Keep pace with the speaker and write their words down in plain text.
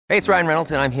Hey, it's Ryan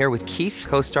Reynolds, and I'm here with Keith,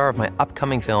 co-star of my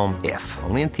upcoming film, If,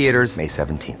 only in theaters May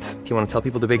 17th. Do you want to tell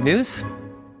people the big news?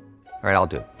 All right, I'll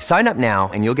do it. Sign up now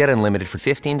and you'll get unlimited for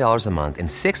 $15 a month and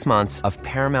 6 months of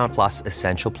Paramount Plus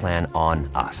Essential Plan on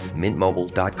us.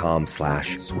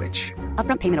 MintMobile.com/switch.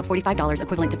 Upfront payment of $45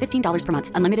 equivalent to $15 per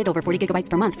month. Unlimited over 40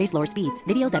 gigabytes per month. Face lower speeds.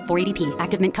 Videos at 480p.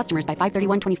 Active Mint customers by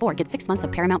 531.24 get 6 months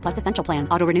of Paramount Plus Essential Plan.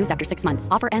 Auto renews after 6 months.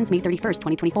 Offer ends May 31st,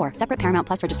 2024. Separate Paramount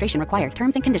Plus registration required.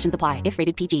 Terms and conditions apply if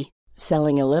rated PG.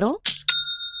 Selling a little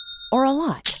or a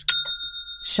lot?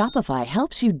 Shopify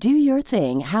helps you do your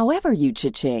thing however you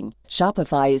cha-ching.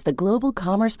 Shopify is the global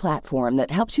commerce platform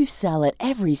that helps you sell at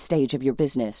every stage of your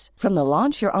business. From the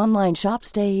launch your online shop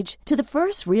stage to the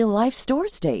first real-life store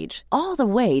stage, all the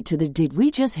way to the did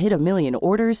we just hit a million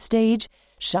orders stage.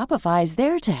 Shopify is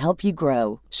there to help you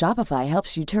grow. Shopify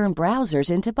helps you turn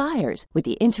browsers into buyers with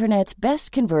the internet's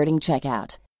best converting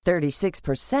checkout.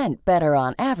 36% better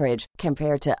on average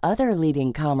compared to other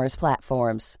leading commerce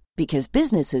platforms. Because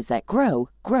businesses that grow,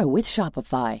 grow with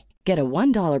Shopify. Get a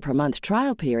 $1 per month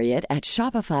trial period at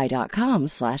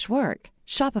shopify.com/work.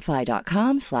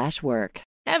 Shopify.com/work.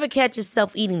 Ever catch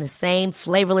yourself eating the same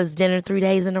flavorless dinner 3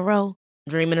 days in a row?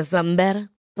 Dreaming of something better?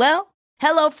 Well,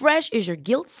 HelloFresh is your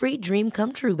guilt-free dream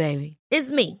come true, baby. It's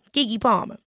me, Keke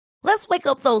Palmer. Let's wake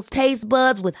up those taste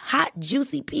buds with hot,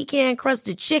 juicy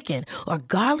pecan-crusted chicken or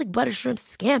garlic butter shrimp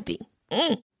scampi.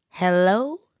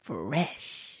 Hello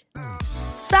Fresh.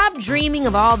 Stop dreaming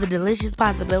of all the delicious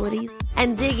possibilities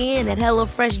and dig in at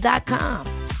HelloFresh.com.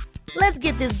 Let's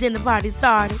get this dinner party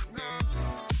started.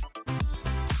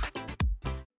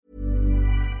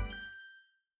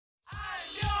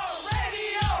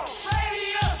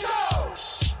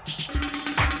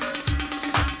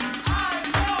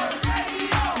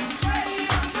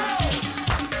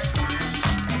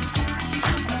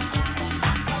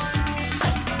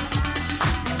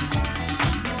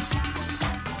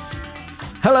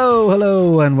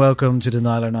 Hello, and welcome to the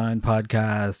 909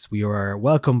 podcast. We are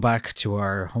welcome back to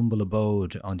our humble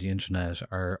abode on the internet,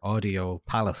 our audio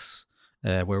palace,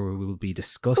 where we will be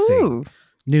discussing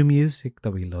new music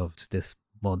that we loved this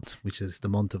month, which is the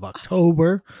month of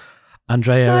October.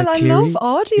 Andrea Cleary I love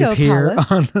audio is here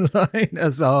palace. on the line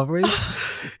as always.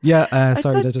 Yeah,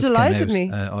 sorry, that just delighted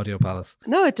came out. me. Audio palace.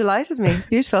 No, it delighted me. It's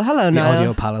beautiful. Hello, The Niall.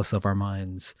 audio palace of our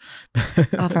minds.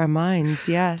 Of our minds,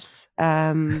 yes.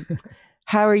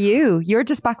 How are you? You're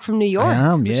just back from New York. I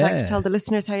am, Would you like yeah. to tell the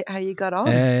listeners how you got on?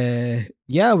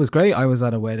 Yeah, it was great. I was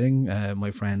at a wedding.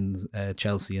 My friends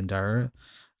Chelsea and Dara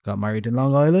got married in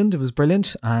Long Island. It was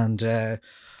brilliant and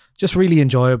just really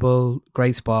enjoyable.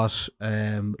 Great spot.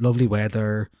 Lovely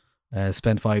weather.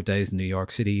 Spent 5 days in New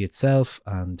York City itself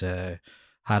and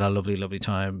had a lovely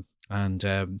time.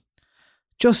 And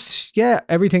just, yeah,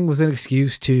 everything was an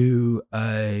excuse to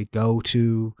go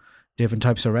to different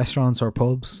types of restaurants or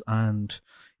pubs and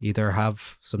either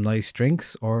have some nice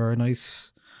drinks or a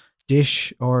nice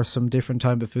dish or some different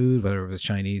type of food, whether it was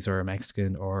Chinese or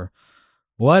Mexican or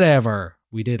whatever.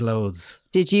 We did loads.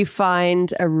 Did you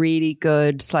find a really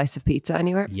good slice of pizza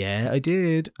anywhere? Yeah, I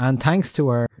did. And thanks to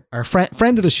our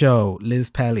friend of the show, Liz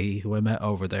Pelly, who I met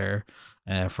over there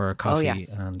for a coffee,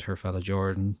 yes. and her fellow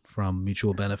Jordan from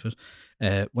Mutual Benefit,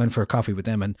 went for a coffee with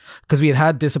them. And because we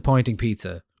had disappointing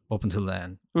pizza up until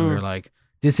then, and we were like,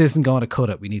 this isn't going to cut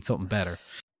it. We need something better.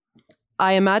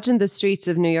 I imagine the streets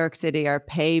of New York City are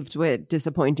paved with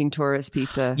disappointing tourist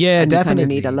pizza. Yeah, and definitely. You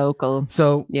kind of need a local.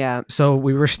 So yeah. So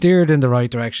we were steered in the right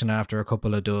direction after a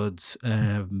couple of duds.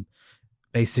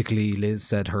 Basically, Liz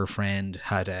said her friend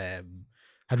had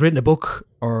written a book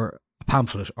or a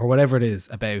pamphlet or whatever it is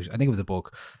about, I think it was a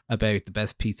book, about the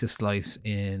best pizza slice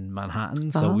in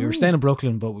Manhattan. So we were staying in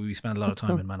Brooklyn, but we spent a lot of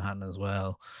time in Manhattan as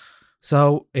well.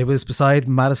 So it was beside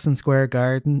Madison Square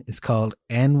Garden. It's called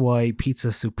NY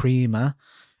Pizza Suprema.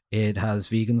 It has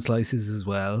vegan slices as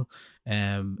well.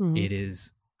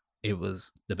 It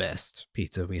was the best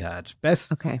pizza we had.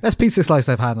 Best pizza slice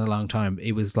I've had in a long time.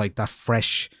 It was like that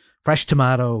fresh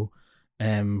tomato,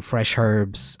 fresh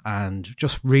herbs, and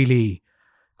just really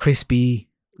crispy,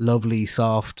 lovely,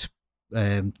 soft,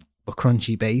 but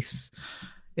crunchy base.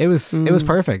 It was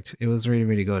perfect. It was really,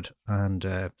 really good. And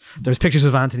there's pictures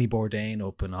of Anthony Bourdain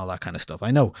up and all that kind of stuff. I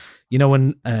know,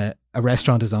 when a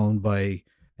restaurant is owned by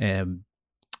a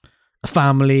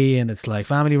family and it's like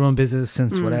family run business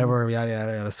since whatever, yada,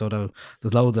 yada, yada. So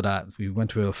there's loads of that. We went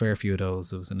to a fair few of those.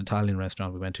 There was an Italian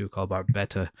restaurant we went to called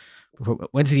Barbetta.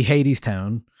 Went to see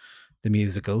Hadestown, the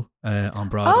musical on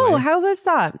Broadway. Oh, how was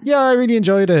that? Yeah, I really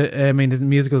enjoyed it. I mean, the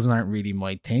musicals aren't really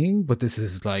my thing, but this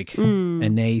is like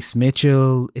Anais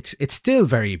Mitchell. It's still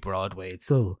very Broadway. It's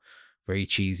still very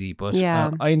cheesy, but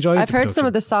Yeah. I enjoyed. I've the heard some production.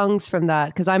 of the songs from that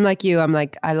because I'm like you. I'm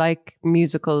like I like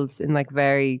musicals in like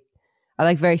I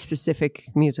like very specific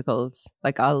musicals.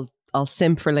 Like I'll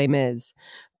simp for Les Mis,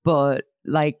 but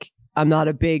like I'm not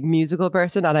a big musical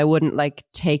person, and I wouldn't like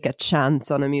take a chance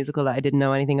on a musical that I didn't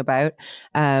know anything about.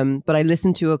 But I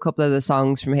listened to a couple of the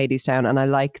songs from Hadestown, and I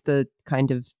like the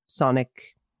kind of sonic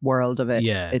world of it.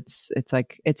 Yeah. It's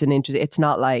like it's an interesting. It's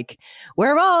not like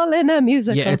we're all in a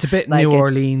musical. Yeah, it's a bit Like, New it's-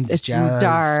 Orleans it's jazz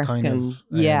dark kind and of.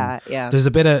 yeah. There's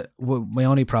a bit of my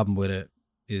only problem with it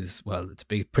is, well, it's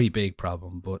a pretty big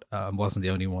problem, but wasn't the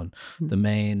only one. The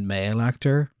main male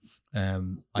actor, I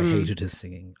hated his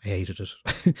singing. I hated it.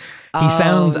 He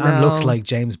sounds and looks no. like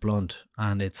James Blunt,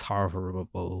 and it's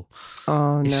horrible.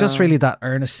 Oh, It's no. just really that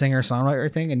earnest singer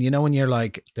songwriter thing, and you know when you're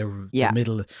like the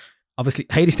middle. Obviously,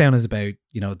 Hadestown is about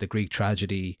the Greek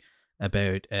tragedy,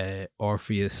 about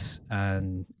Orpheus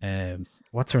and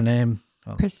what's her name?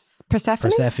 Oh, Persephone.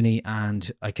 Persephone,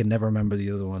 and I can never remember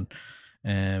the other one.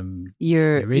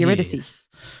 Eurydice.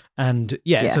 And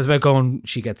Yeah. so it's about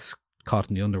she gets caught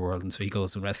in the underworld, and so he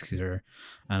goes and rescues her,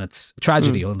 and it's a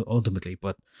tragedy ultimately,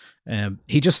 but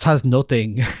he just has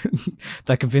nothing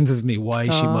that convinces me why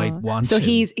she might want So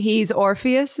him. he's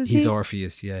Orpheus, is he? He's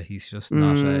Orpheus, yeah. He's just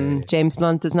not a... James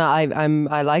Blunt is not.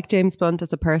 I like James Blunt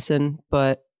as a person,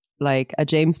 but like a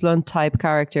James Blunt type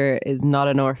character is not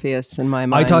an Orpheus in my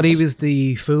mind. I thought he was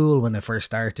the fool when it first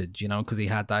started, because he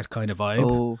had that kind of vibe.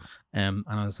 Oh, And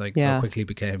I was like, Yeah. quickly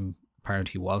became apparent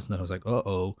he wasn't. And I was like,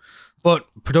 uh-oh. But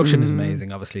production is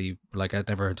amazing. Obviously, like I'd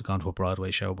never gone to a Broadway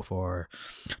show before.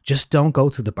 Just don't go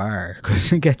to the bar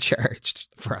because you get charged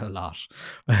for a lot.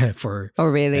 Oh,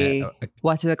 really? a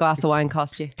What did a glass of wine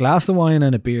cost you? glass of wine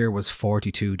and a beer was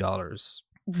 $42.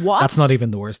 What? That's not even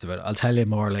the worst of it. I'll tell you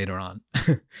more later on.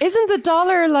 Isn't the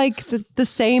dollar like the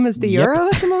same as the Yep. euro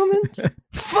at the moment?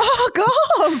 Fuck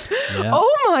off! Yeah.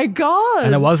 Oh my god!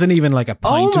 And it wasn't even like a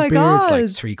pint my of beer.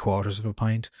 It's like God. 3/4 of a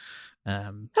pint.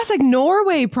 That's like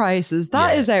Norway prices.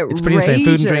 That is outrageous. It's pretty insane.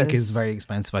 Food and drink is very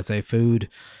expensive. I'd say food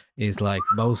is like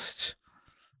most.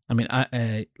 I mean,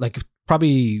 like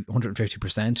probably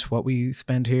 150% what we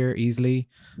spend here easily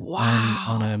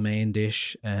on a main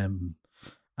dish. And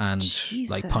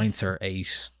like pints are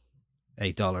 $8,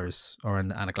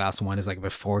 and a glass of wine is like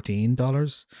about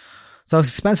 $14. So it's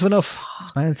expensive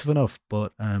enough.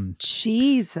 But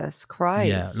Jesus Christ.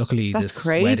 yeah, luckily That's this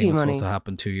crazy wedding was money. supposed to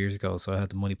happen 2 years ago, so I had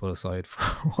the money put aside for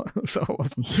a while. So it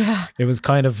wasn't. Yeah. It was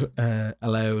kind of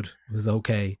allowed. It was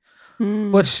okay.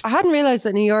 But I hadn't realized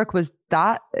that New York was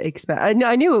that expensive.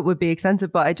 I knew it would be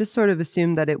expensive, but I just sort of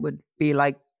assumed that it would be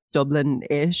like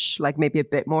Dublin-ish, like maybe a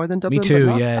bit more than Dublin. me too.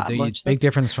 but not Yeah, that the much. big That's-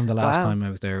 difference from the last wow. time I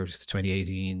was there, which is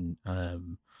 2018,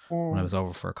 when I was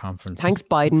over for a conference. Thanks,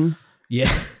 Biden.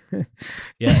 Yeah,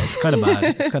 yeah, it's kind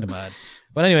of mad.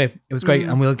 But anyway, it was great,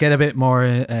 and we'll get a bit more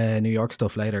New York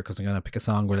stuff later because I'm going to pick a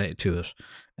song related to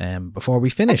it before we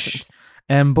finish.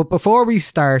 But before we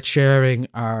start sharing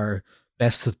our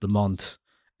best of the month,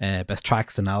 best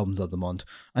tracks and albums of the month,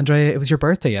 Andrea, it was your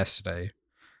birthday yesterday.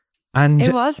 And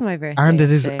It was my birthday. And it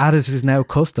is, yesterday. as is now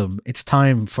custom, it's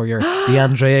time for the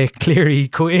Andrea Cleary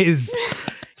quiz.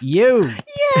 You.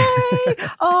 Yay!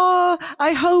 Oh,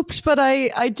 I hoped, but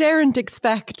I daren't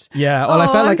expect. Yeah, well, I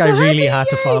Oh, felt like I'm I so really happy, had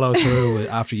to yay! follow through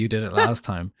after you did it last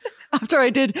time. After I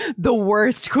did the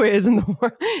worst quiz in the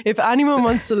world. If anyone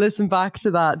wants to listen back to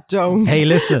that, don't. Hey,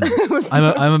 listen, It was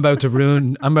I'm about to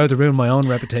ruin my own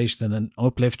reputation and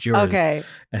uplift yours. Okay.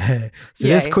 So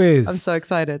this Yay. quiz, I'm so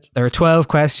excited. there are 12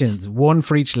 questions, one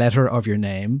for each letter of your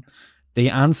name. The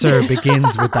answer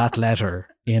begins with that letter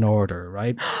in order,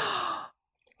 right?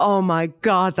 Oh my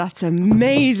God, that's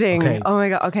amazing. Okay. Oh my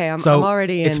God. Okay, I'm So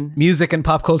already it's in. music and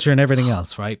pop culture and everything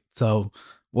else, right? So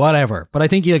whatever, but I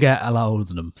think you'll get a lot of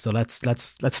them. So let's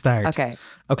start.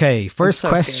 Okay. First so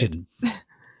question.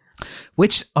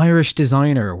 Which Irish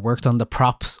designer worked on the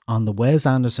props on the Wes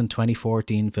Anderson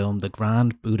 2014 film The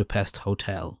Grand Budapest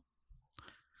Hotel?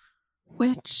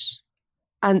 Which?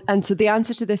 And so the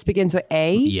answer to this begins with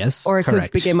A? Yes, Or it correct.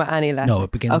 could begin with any letter? No,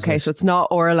 it begins Okay, with- so it's not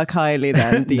Orla Kiley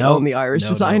then, the No, only Irish no.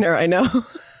 designer I know.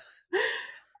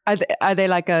 Are they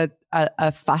like a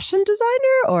fashion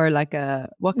designer or like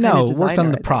what kind No, of designer? worked on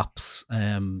are the they? props.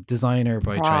 Designer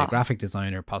by trade, Prop. graphic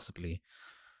designer possibly.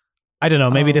 I don't know.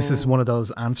 Maybe this is Oh. one of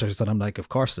those answers that I'm like, of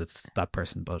course it's that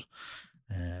person, but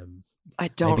I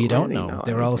don't maybe you don't really know.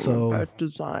 They're anything also- about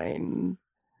design.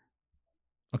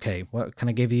 okay. What can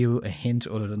I give you a hint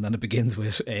other than that it begins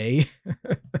with A?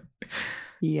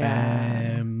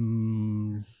 Yeah.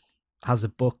 Has a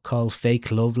book called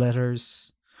Fake Love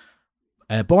Letters.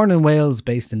 Born in Wales,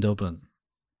 based in Dublin.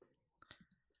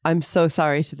 I'm so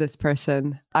sorry to this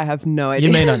person. I have no idea.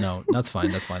 You may not know. That's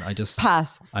fine. I just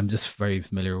pass. I'm just very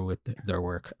familiar with their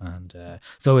work, and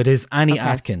so it is Annie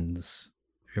Atkins.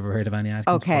 Have you ever heard of Annie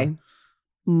Atkins? Okay. Before?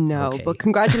 No, but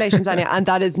congratulations, Anya. And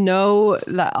that is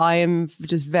I am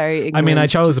just very ignorant. I mean, I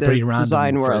chose a pretty random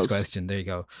random world. first question. There you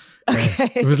go.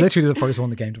 Okay. It was literally the first one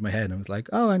that came to my head, and I was like,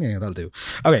 oh, Anya, that'll do.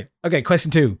 Okay,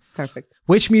 question 2. Perfect.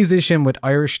 Which musician with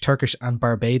Irish, Turkish, and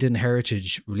Barbadian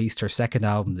heritage released her second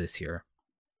album this year?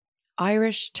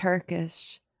 Irish,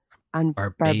 Turkish, and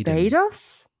Barbadian.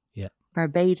 Barbados? Yeah.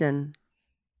 Barbadian.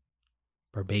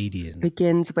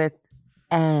 Begins with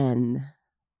N.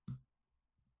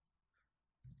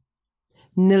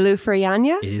 Nilufer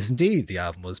Yanya? It is indeed. The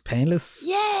album was Painless.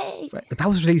 Yay! But that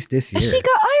was released this year. Has she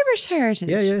got Irish heritage?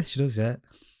 Yeah, she does, yeah.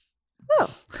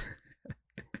 Oh.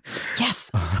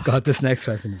 Yes. Oh, God, this next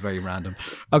question is very random.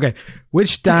 Okay.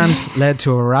 Which dance led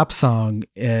to a rap song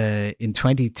in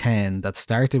 2010 that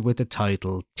started with the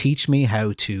title Teach Me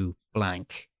How to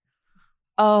Blank?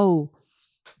 Oh.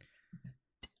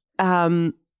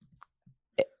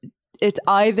 It's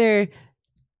either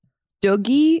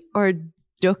Dougie or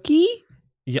Ducky.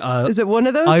 Yeah, is it one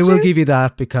of those I two? will give you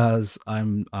that because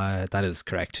that is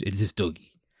correct. It is Dougie.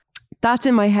 That's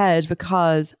in my head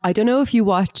because I don't know if you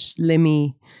watch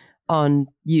Limmy on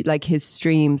his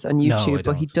streams on YouTube,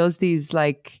 but he does these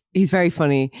he's very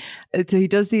funny. So he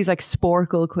does these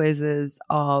Sporkle quizzes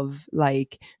of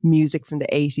music from the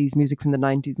 80s, music from the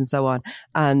 90s and so on.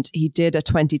 And he did a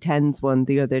 2010s one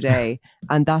the other day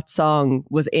and that song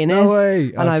was in it.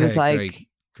 Way. And I was like,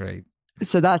 great.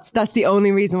 So that's the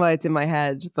only reason why it's in my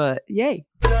head, but yay.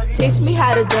 Taste me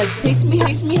how to duck, taste me how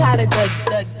to duck,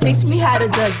 taste me how to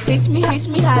duck, taste me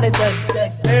how to duck.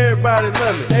 Everybody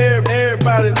love me,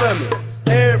 everybody love me,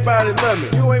 everybody love me.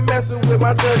 You ain't messing with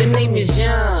my duck. The name is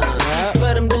John.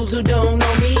 For them dudes who don't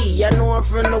know me, I know I'm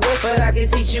from the West, but I can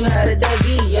teach you how to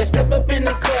Dougie. I step up in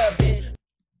the club.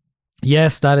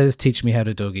 Yes, that is Teach Me How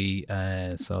to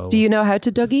Dougie. So do you know how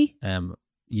to Dougie?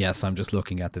 Yes, I'm just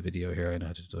looking at the video here. I know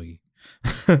how to Dougie.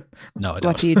 No, I don't.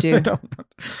 What do you do? I don't.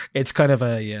 It's kind of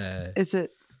a Is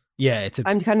it? Yeah, it's.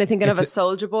 I'm kind of thinking of a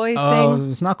Soulja Boy thing. Oh,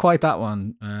 it's not quite that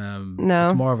one. No,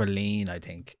 it's more of a lean, I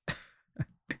think.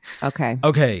 Okay.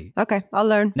 I'll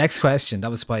learn. Next question.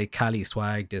 That was by Cali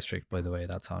Swag District, by the way.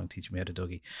 That song, Teach Me How to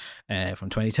Dougie,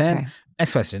 from 2010. Okay.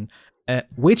 Next question.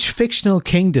 Which fictional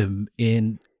kingdom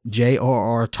in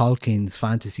J.R.R. Tolkien's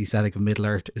fantasy setting of Middle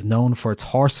Earth is known for its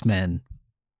horsemen?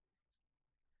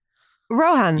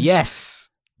 Rohan. Yes.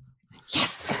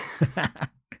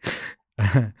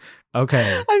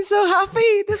 Okay. I'm so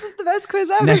happy. This is the best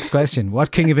quiz ever. Next question.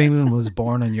 What king of England was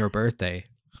born on your birthday?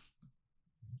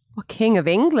 What king of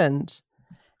England?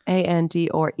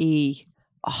 A-N-D or E?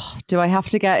 Oh, do I have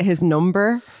to get his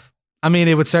number? I mean,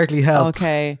 it would certainly help.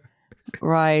 Okay.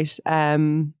 Right.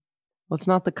 Well, it's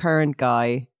not the current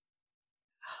guy.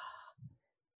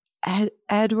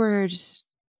 Edward...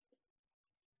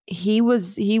 He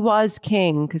was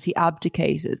king because he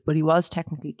abdicated, but he was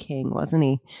technically king, wasn't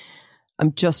he?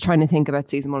 I'm just trying to think about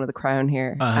season 1 of The Crown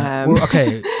here.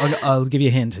 Okay, I'll give you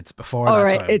a hint. It's before that. All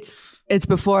right, time. It's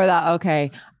before that.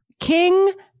 Okay,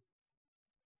 King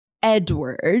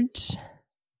Edward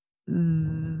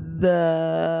the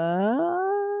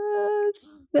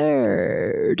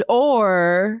Third,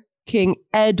 or King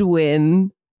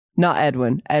Edwin, not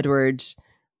Edwin, Edward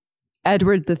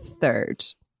the Third.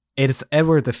 It's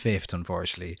Edward V,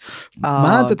 unfortunately.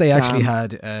 Mad that they actually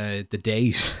had the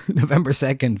date, November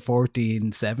 2nd,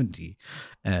 1470.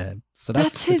 So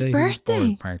that's his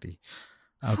birthday. Apparently.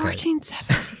 Okay.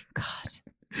 1470. God.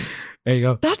 There you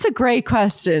go. That's a great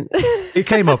question. It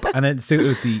came up and it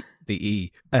suited the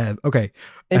E. Okay.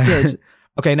 It did.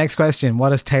 Okay, next question.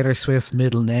 What is Taylor Swift's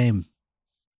middle name?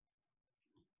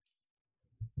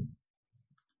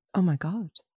 Oh my God.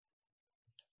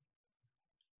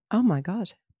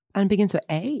 And it begins with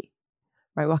A.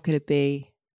 Right, what could it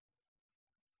be?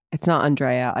 It's not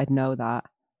Andrea, I'd know that.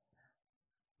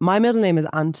 My middle name is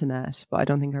Antoinette, but I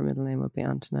don't think her middle name would be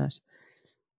Antoinette.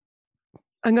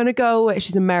 I'm going to go,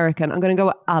 she's American, I'm going to go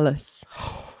with Alice.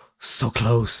 So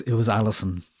close. It was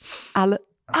Alison.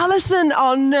 Alison,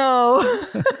 oh no.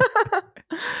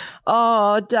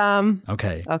 Oh, damn.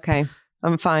 Okay,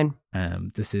 I'm fine.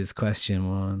 This is question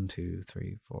 1, 2,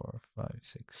 3, 4, 5,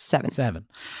 6, 7.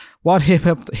 What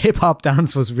hip hop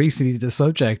dance was recently the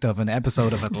subject of an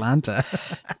episode of Atlanta?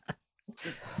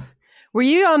 Were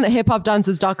you on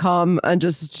hiphopdances.com and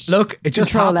just look? It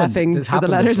just happened. This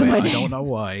happened the letters of my name. I don't know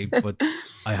why, but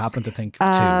I happened to think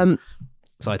of 2,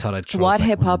 so I thought I'd try. What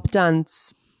hip hop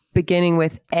dance beginning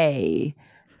with A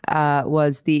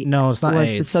was the no? It's not was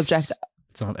A. The subject.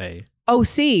 It's not A.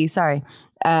 OC, sorry,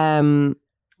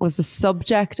 was the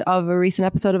subject of a recent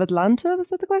episode of Atlanta. Was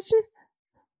that the question?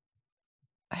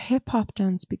 A hip hop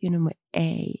dance beginning with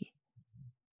A.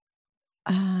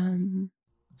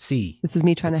 C. This is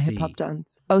me trying to It's hip C. hop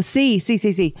dance. Oh, C.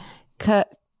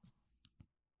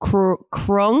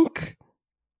 Crunk?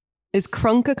 Is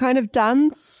crunk a kind of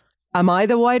dance? Am I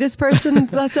the whitest person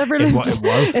that's ever lived?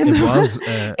 It was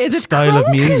Is it style of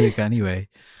crunk? music anyway.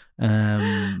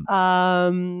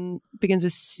 Begins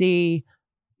with C.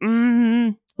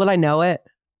 Will I know it?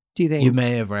 Do you think? You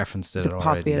may have referenced It's it a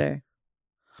already. popular.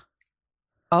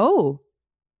 Oh,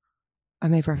 I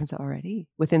may have referenced it already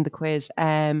within the quiz.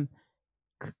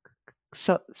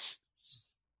 So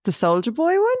the Soldier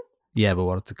Boy one? Yeah, but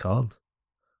what's it called?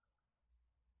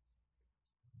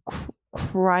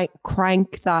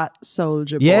 Crank that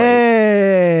Soldier Boy.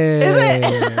 Yeah. Is it?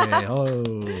 Oh.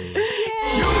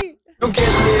 You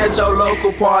catch me at your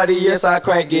local party, yes, I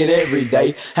crank it every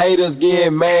day. Haters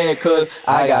get mad cause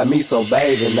I got me some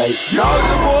bathing Nate. Soldier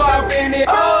boy, I finna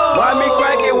why me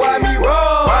crank it, why me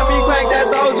roll? Why me crank that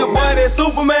soldier boy, that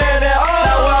Superman, that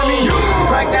now why me you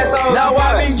crank that soldier? Now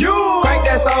why me you crank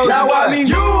that soldier? Now why me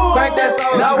you crank that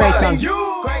soldier? Now Great why song. me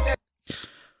you crank that.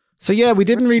 So yeah, we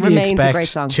didn't really Remains a great expect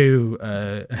song. to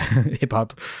hip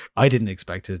hop. I didn't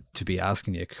expect to be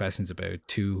asking you questions about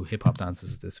 2 hip hop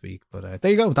dances this week, but there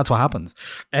you go. That's what happens.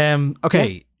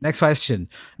 Okay, next question.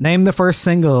 Name the first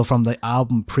single from the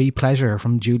album Pre-Pleasure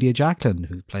from Julia Jacklin,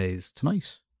 who plays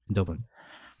tonight in Dublin.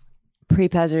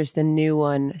 Pre-Pleasure is the new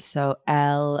one. So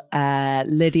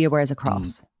Lydia Wears a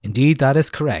Cross. Indeed, that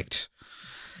is correct.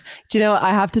 Do you know,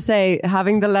 I have to say,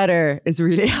 having the letter is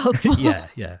really helpful.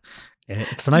 Yeah.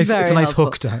 It's a nice Very helpful.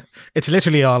 hook. It's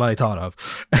literally all I thought of.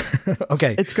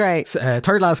 Okay. It's great.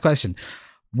 Third last question.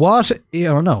 What?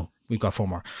 No, we've got 4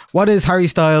 more. What is Harry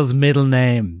Styles' middle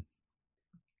name?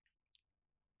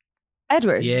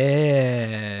 Edward.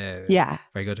 Yeah. Yeah.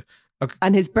 Very good. Okay.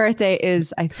 And his birthday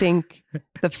is, I think,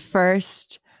 the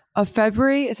 1st of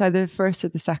February. It's either the 1st or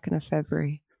the 2nd of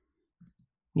February.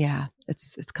 Yeah,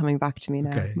 it's coming back to me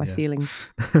now, Okay, my yeah. feelings.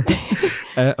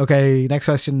 Okay, next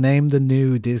question. Name the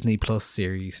new Disney Plus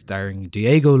series starring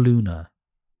Diego Luna.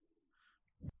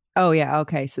 Oh, yeah,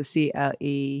 okay. So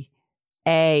CLEA.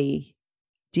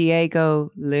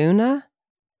 Diego Luna?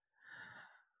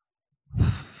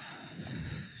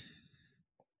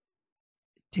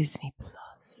 Disney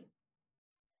Plus.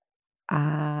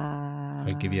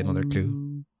 I'll give you another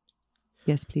clue.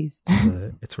 Yes, please.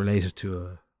 It's related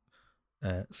to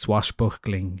a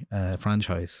swashbuckling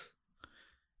franchise.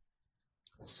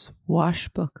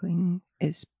 Swashbuckling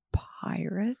is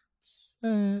pirates?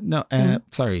 No,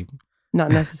 sorry. Not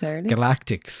necessarily.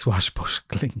 Galactic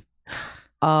swashbuckling.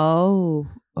 Oh,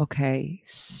 okay.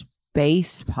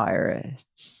 Space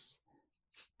pirates.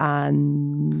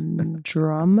 Andromeda?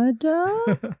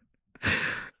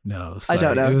 No, sorry. I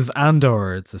don't know. It was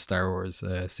Andor. It's a Star Wars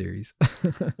series.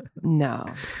 No,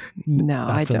 I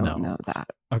That's a don't no. know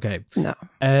that. Okay. No.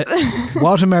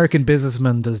 What American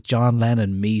businessman does John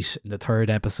Lennon meet in the 3rd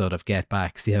episode of Get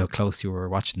Back? See how close you were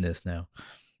watching this now.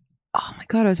 Oh my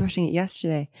God, I was watching it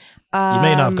yesterday. You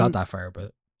may not have got that far,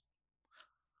 but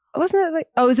Wasn't it like,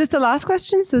 oh, is this the last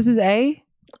question? So this is A?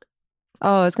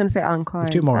 Oh, I was going to say Alan Klein.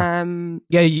 2 more.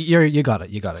 Yeah, you got it.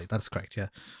 You got it. That's correct. Yeah.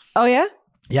 Oh, yeah?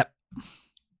 Yep.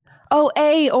 Oh,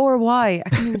 A or Y. I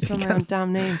can't even spell my own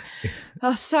damn name.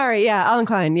 Oh, sorry. Yeah, Alan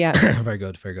Klein. Yeah. Very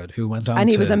good. Very good. Who went on And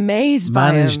he to was amazed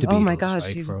by manage him. the Beatles, Oh my God.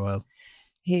 right, for a while.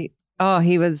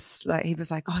 He was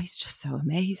like, oh, he's just so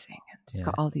amazing. And he's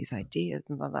got all these ideas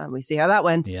and blah, blah. And we see how that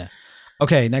went. Yeah.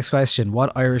 Okay, next question.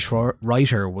 What Irish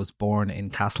writer was born in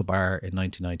Castlebar in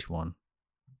 1991?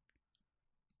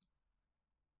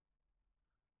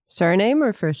 Surname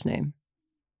or first name?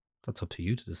 That's up to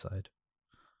you to decide.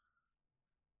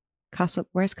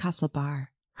 Where's Castlebar?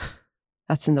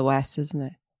 That's in the west, isn't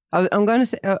it? I was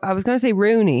going to say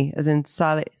Rooney, as in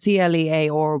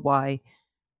Cleaory.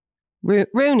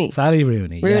 Rooney. Sally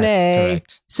Rooney. Rooney. Yes,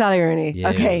 correct. Sally Rooney. Yeah.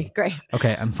 Okay, great.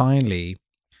 Okay, and finally,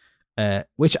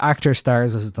 which actor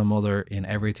stars as the mother in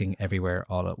Everything Everywhere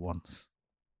All at Once?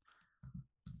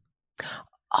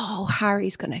 Oh,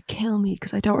 Harry's going to kill me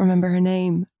because I don't remember her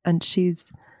name. And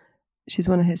she's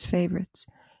one of his favorites.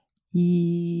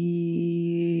 Yo.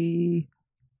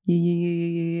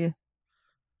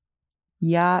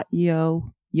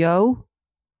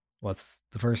 What's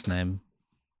the first name?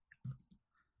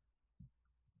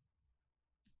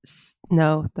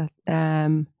 No, that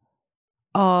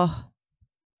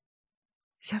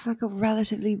she have like a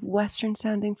relatively Western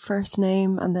sounding first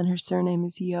name, and then her surname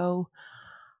is Yo.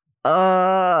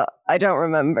 I don't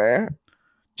remember.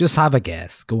 Just have a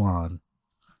guess. Go on.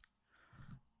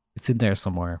 It's in there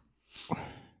somewhere.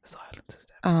 Silence is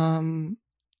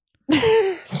there.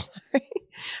 Sorry,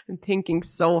 I'm thinking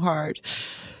so hard.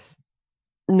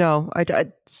 No, I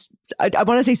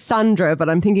want to say Sandra, but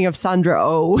I'm thinking of Sandra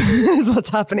Oh is what's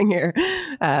happening here,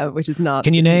 which is not.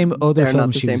 Can you name other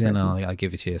films she was in? Person. I'll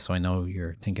give it to you so I know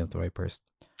you're thinking of the right person.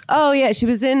 Oh yeah, she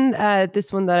was in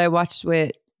this one that I watched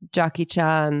with Jackie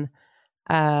Chan,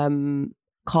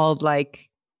 called like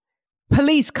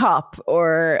Police Cop,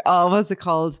 or what's it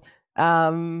called?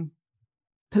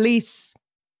 Police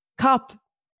Cop.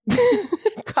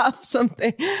 Cop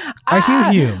something. Are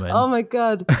you human? Oh my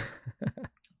god.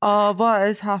 Oh, what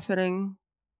is happening?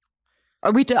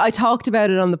 I talked about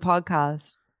it on the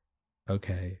podcast.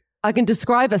 Okay. I can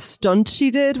describe a stunt she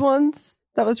did once.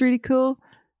 That was really cool.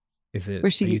 Is it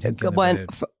where she went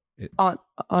on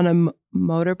a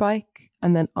motorbike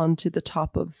and then onto the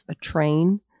top of a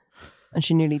train, and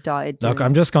she nearly died. Look,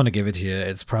 I'm just going to give it to you.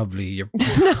 It's probably your.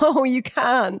 No, you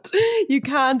can't. You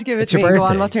can't give it it's to your me. Birthday.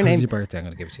 Go on, what's her name? It's your birthday. I'm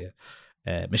going to give it to you.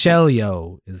 Michelle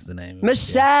Yeoh is the name.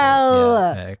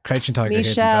 Michelle. Crouching Tiger,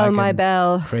 Michelle, Hidden Dragon, my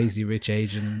belle. Crazy Rich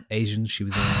Asian. She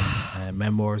was in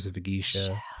Memoirs of a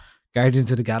Geisha, Guardians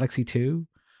of the Galaxy 2.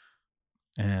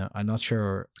 I'm not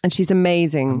sure, and she's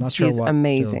amazing. I'm not she's sure what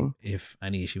amazing. film, if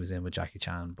any, she was in with Jackie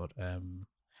Chan, but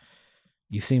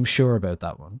you seem sure about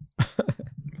that one.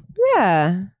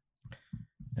 Yeah,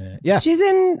 yeah. She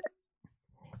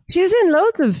was in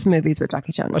loads of movies with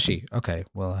Jackie Chan. Was she? Okay.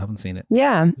 Well, I haven't seen it.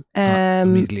 Yeah. It's not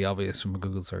immediately obvious from a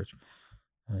Google search.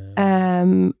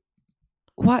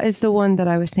 What is the one that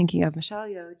I was thinking of? Michelle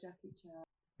Yeoh, Jackie Chan.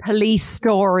 Police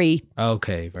Story.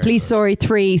 Okay. Police Story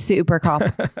 3, Super Cop.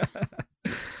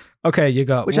 Okay, you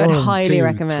got which 1, I'd highly 2,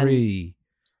 recommend. 3,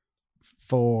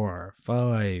 4,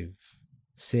 5,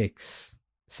 6,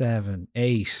 7,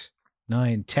 8,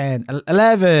 9, 10,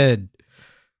 11.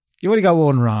 You only got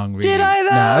one wrong, really. Did I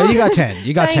though? No, you got 10.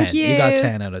 You got 10. Thank you. You got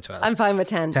 10 out of 12. I'm fine with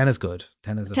 10. 10 is good.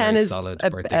 10 is a very solid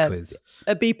birthday quiz.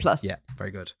 A B+. Yeah, very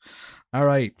good. All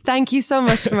right. Thank you so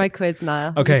much for my quiz,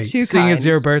 Niall. Okay, Too seeing kind. it's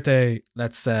your birthday,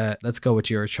 let's go with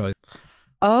your choice.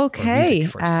 Okay.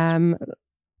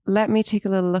 Let me take a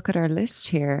little look at our list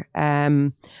here.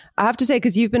 I have to say,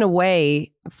 because you've been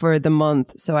away for the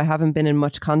month, so I haven't been in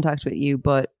much contact with you,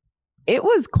 but it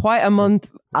was quite a month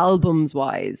albums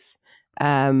wise,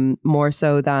 more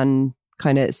so than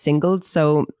kind of singles.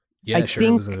 So yeah, I sure,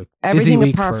 think it was a everything busy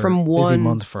week apart from one busy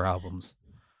month for albums.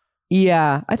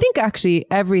 Yeah, I think actually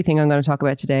everything I'm going to talk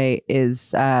about today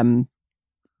is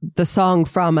the song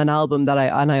from an album that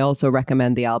I also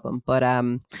recommend the album. But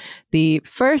the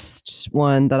first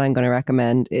one that I'm going to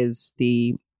recommend is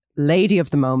the lady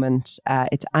of the moment.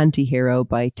 It's Anti-Hero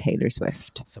by Taylor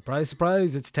Swift. Surprise,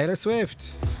 surprise, it's Taylor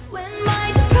Swift. When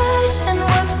my depression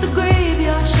works the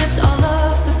graveyard shift, all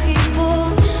of the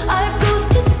people I've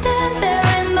ghosted stand there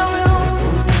in the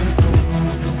room.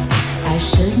 I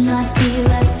should not be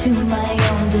left to my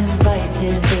own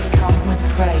devices. They come with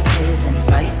prices and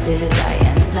vices. I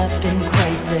end up in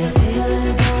crisis.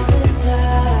 Feelings all this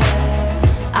time.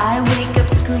 I wake up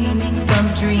screaming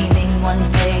from dreaming. One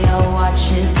day I'll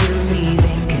watch as you're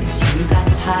leaving, 'cause you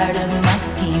got tired of my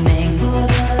scheming. For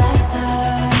the last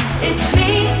time, it's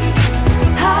me.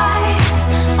 Hi,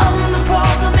 I'm the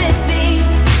problem, it's me.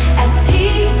 At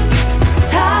tea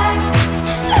time,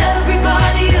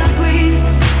 everybody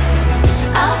agrees.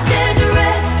 I'll stare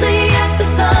directly at the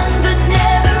sun, but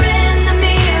never in the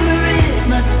mirror. It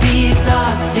must be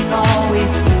exhausting,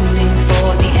 always rooting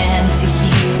for the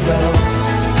anti-hero.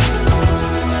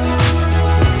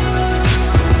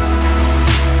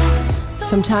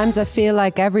 Sometimes I feel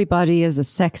like everybody is a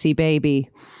sexy baby.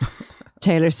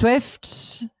 Taylor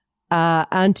Swift,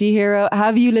 Anti-Hero.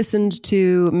 Have you listened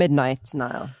to Midnights,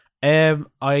 Niall?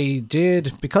 I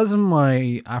did, because of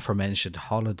my aforementioned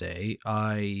holiday,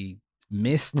 I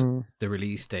missed the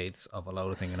release dates of a lot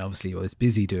of things, and obviously I was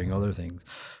busy doing other things.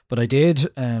 But I did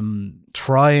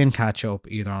try and catch up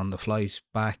either on the flight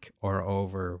back or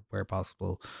over where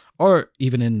possible, or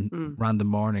even in random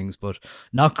mornings. But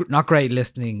not great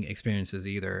listening experiences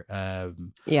either.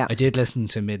 Yeah, I did listen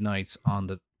to Midnights on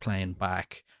the plane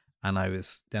back, and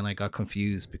I got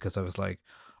confused because I was like,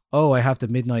 oh, I have the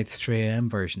Midnights 3 a.m.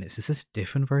 version. Is this a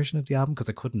different version of the album? Because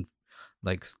I couldn't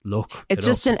look. It's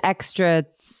just an extra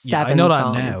 7 I know that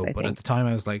songs, now, I but think. at the time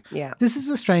I was like, Yeah. this is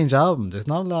a strange album. There's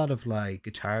not a lot of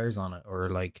guitars on it, or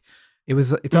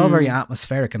it's all very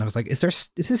atmospheric. And I was like, is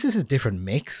this a different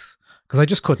mix? Because I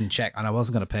just couldn't check, and I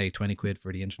wasn't going to pay 20 quid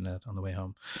for the internet on the way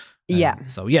home. Yeah.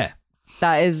 So yeah.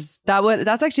 That's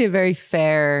actually a very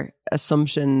fair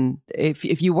assumption.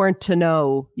 If you weren't to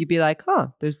know, you'd be like,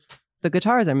 there's the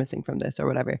guitars are missing from this or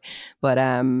whatever. But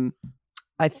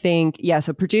I think,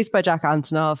 so produced by Jack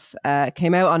Antonoff,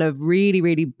 came out on a really,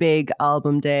 really big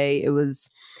album day. It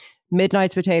was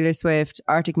Midnights by Taylor Swift,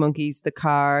 Arctic Monkeys, The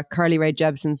Car, Carly Rae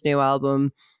Jepsen's new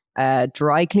album,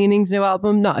 Dry Cleaning's new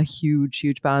album. Not a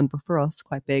huge band, but for us,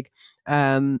 quite big.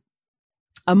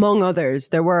 Among others,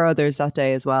 there were others that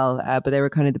day as well, but they were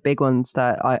kind of the big ones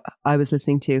that I was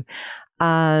listening to.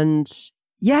 And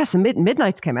so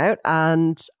Midnights came out,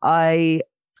 and I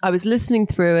was listening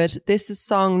through it. This is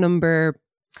song number,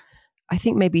 I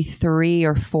think maybe 3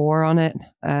 or 4 on it.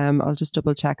 I'll just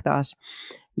double check that.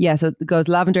 Yeah, so it goes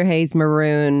Lavender Haze,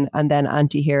 Maroon, and then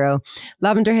Anti-Hero.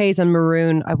 Lavender Haze and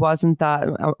Maroon, I wasn't that,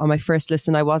 on my first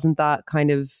listen, I wasn't that kind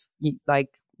of like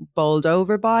bowled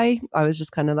over by. I was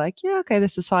just kind of like, yeah, okay,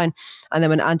 this is fine. And then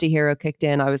when Anti-Hero kicked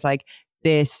in, I was like,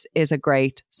 this is a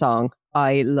great song.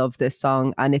 I love this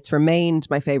song, and it's remained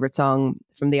my favorite song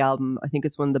from the album. I think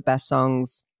it's one of the best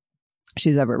songs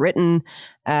she's ever written.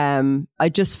 I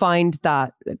just find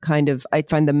that I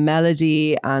find the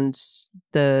melody and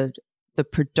the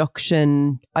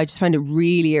production, I just find it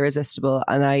really irresistible,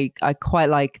 and I quite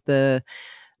like the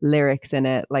lyrics in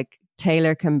it. Like,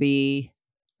 Taylor can be,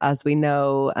 as we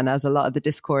know, and as a lot of the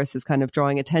discourse is kind of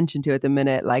drawing attention to at the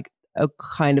minute, like a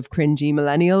kind of cringy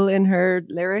millennial in her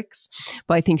lyrics,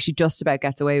 but I think she just about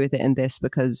gets away with it in this,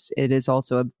 because it is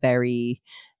also a very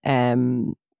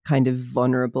kind of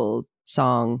vulnerable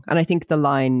song. And I think the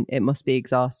line, "It must be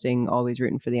exhausting, always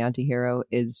rooting for the anti-hero,"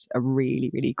 is a really,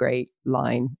 really great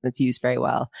line that's used very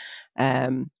well.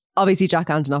 Obviously, Jack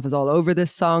Antonoff is all over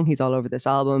this song. He's all over this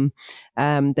album.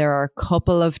 There are a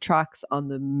couple of tracks on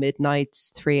the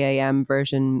Midnights 3 a.m.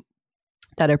 version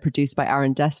that are produced by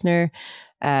Aaron Dessner,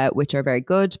 which are very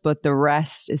good, but the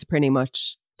rest is pretty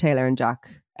much Taylor and Jack.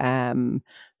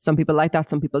 Some people like that,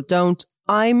 some people don't.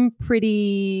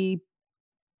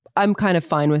 I'm kind of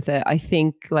fine with it. I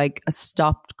think like a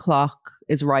stopped clock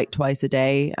is right twice a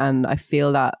day, and I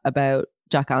feel that about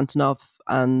Jack Antonoff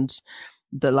and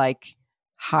the like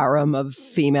harem of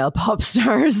female pop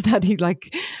stars that he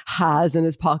like has in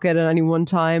his pocket at any one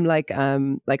time. Like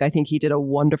I think he did a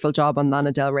wonderful job on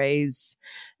Lana Del Rey's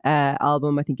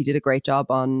album. I think he did a great job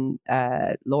on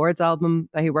Lord's album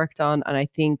that he worked on, and I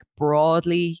think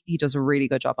broadly he does a really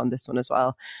good job on this one as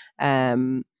well.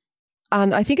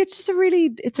 And I think it's just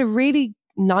a really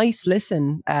nice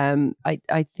listen.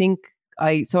 I think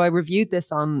I reviewed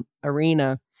this on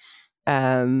Arena,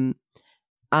 and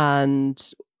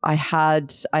I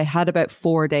had about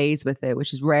 4 days with it,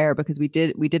 which is rare because we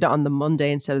did it on the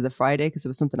Monday instead of the Friday because there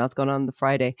was something else going on the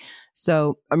Friday.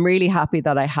 So I'm really happy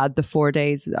that I had the 4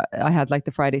 days. I had like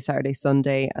the Friday, Saturday,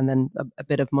 Sunday, and then a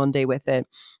bit of Monday with it,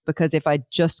 because if I'd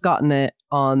just gotten it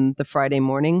on the Friday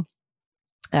morning,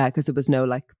 because there was no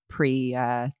like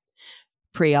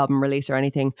pre-album release or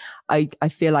anything, I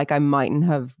feel like I mightn't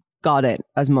have got it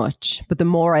as much. But the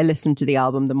more I listen to the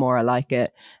album, the more I like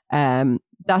it.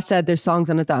 That said, there's songs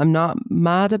on it that I'm not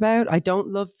mad about. I don't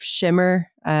love Shimmer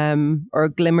or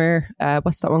Glimmer.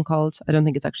 What's that one called? I don't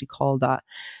think it's actually called that.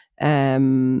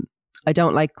 I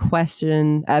don't like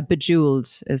Question. Bejeweled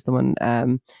is the one.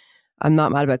 I'm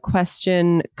not mad about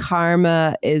Question.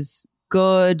 Karma is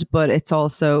good, but it's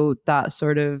also that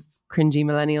sort of cringy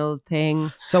millennial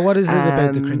thing. So what is it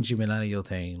about the cringy millennial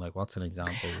thing? Like, what's an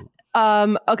example?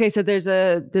 Okay, so there's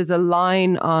a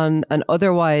line on an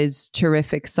otherwise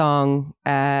terrific song,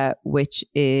 which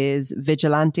is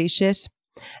Vigilante Shit.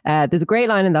 There's a great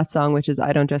line in that song, which is,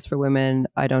 "I don't dress for women,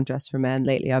 I don't dress for men.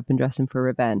 Lately I've been dressing for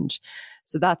revenge."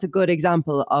 So that's a good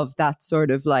example of that sort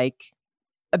of like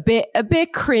a bit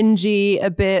cringy,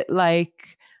 a bit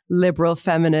like liberal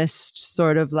feminist,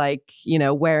 sort of like, you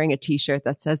know, wearing a t-shirt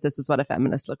that says "this is what a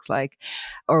feminist looks like"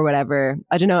 or whatever.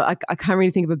 I don't know. I can't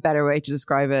really think of a better way to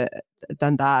describe it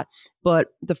than that. But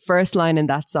the first line in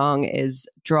that song is,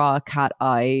 "Draw a cat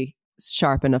eye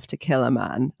sharp enough to kill a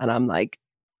man." And I'm like,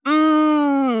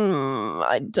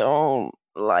 I don't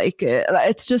like it.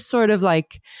 It's just sort of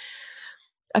like,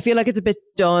 I feel like it's a bit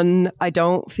done. I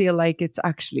don't feel like it's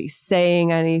actually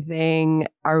saying anything.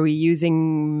 Are we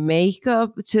using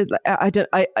makeup to?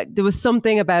 There was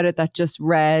something about it that just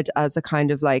read as a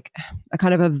kind of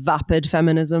a vapid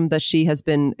feminism that she has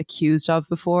been accused of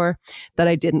before that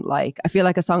I didn't like. I feel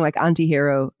like a song like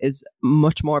Anti-Hero is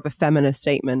much more of a feminist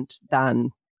statement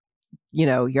than, you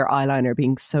know, your eyeliner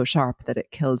being so sharp that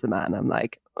it kills a man. I'm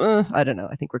like, I don't know.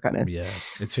 I think we're kind of, yeah.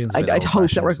 It feels. I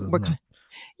hope that we're kind of,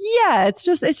 yeah, it's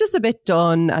just a bit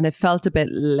done, and it felt a bit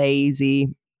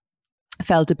lazy. It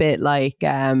felt a bit like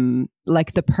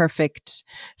the perfect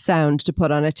sound to put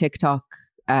on a TikTok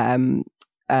to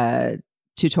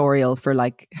tutorial for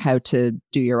like how to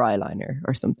do your eyeliner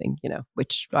or something, you know,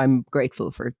 which I'm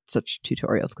grateful for such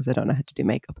tutorials because I don't know how to do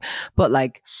makeup. But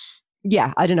like,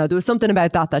 yeah, I don't know. There was something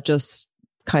about that just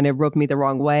kind of rubbed me the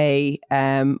wrong way.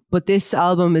 But this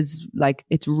album is like,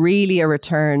 it's really a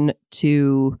return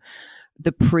to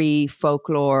the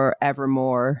pre-Folklore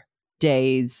Evermore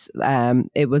days.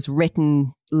 It was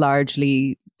written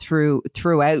largely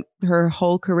throughout her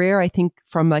whole career. I think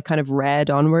from like kind of Red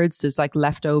onwards, there's like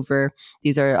leftover.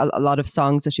 These are a lot of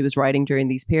songs that she was writing during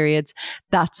these periods.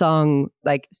 That song,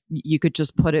 like you could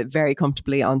just put it very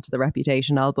comfortably onto the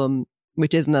Reputation album,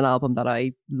 which isn't an album that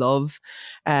I love.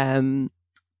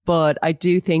 But I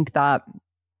do think that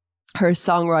her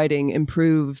songwriting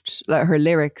improved, like her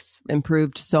lyrics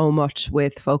improved so much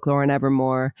with Folklore and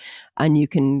Evermore, and you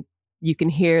can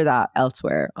hear that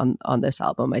elsewhere on this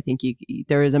album. I think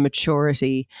there is a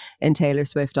maturity in Taylor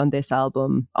Swift on this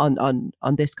album, on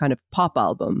this kind of pop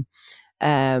album,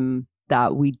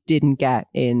 that we didn't get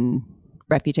in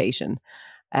Reputation,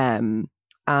 and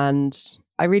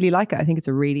I really like it. I think it's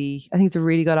a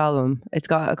really good album. It's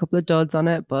got a couple of duds on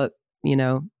it, but you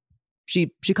know, she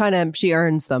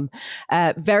earns them.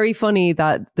 Very funny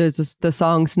that there's the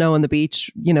song Snow on the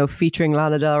Beach, you know, featuring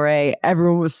Lana Del Rey.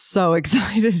 Everyone was so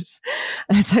excited.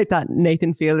 It's like that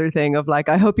Nathan Fielder thing of like,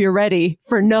 I hope you're ready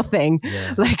for nothing.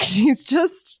 Yeah. Like she's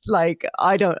just like,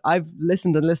 I've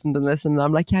listened and listened and listened. And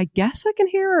I'm like, yeah, I guess I can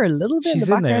hear her a little bit in the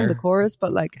background, the chorus,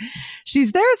 but like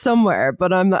she's there somewhere,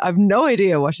 but I've no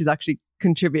idea what she's actually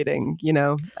contributing, you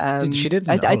know. She did.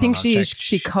 I think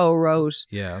she co-wrote.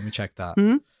 Yeah, let me check that.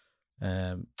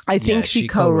 I think she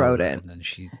co-wrote it, and then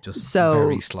she just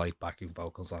very slight backing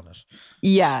vocals on it.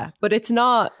 Yeah, but it's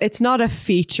not a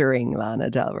featuring Lana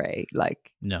Del Rey.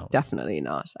 Like, no, definitely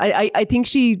not. I think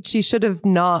she should have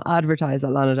not advertised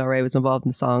that Lana Del Rey was involved in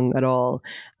the song at all,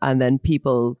 and then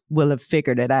people will have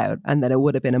figured it out, and then it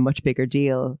would have been a much bigger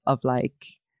deal of like,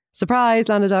 surprise,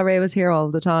 Lana Del Rey was here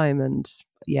all the time, and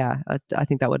yeah, I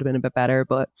think that would have been a bit better.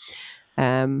 But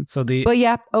but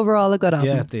yeah, overall a good album.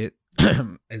 Yeah,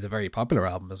 is a very popular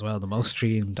album as well. The most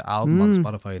streamed album on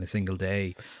Spotify in a single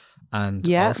day,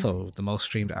 and also the most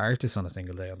streamed artist on a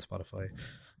single day on Spotify.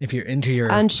 If you're into your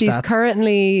she's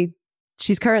currently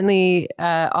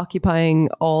occupying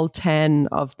all 10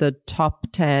 of the top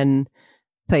 10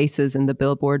 places in the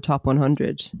Billboard Top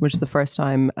 100, which is the first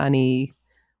time any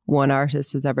one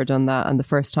artist has ever done that, and the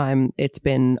first time it's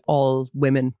been all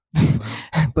women.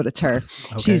 But it's her.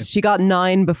 Okay. She got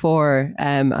 9 before,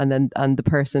 and the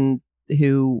person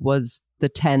who was the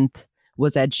 10th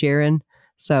was Ed Sheeran.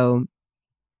 So,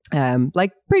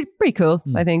 like pretty cool,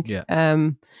 I think. Yeah.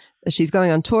 She's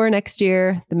going on tour next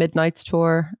year, the Midnights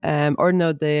tour, or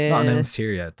no, the not announced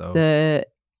here yet though. The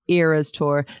Eras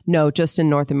tour, no, just in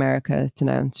North America it's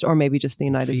announced, or maybe just the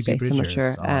United Phoebe States.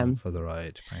 Bridgers, I'm not sure. For the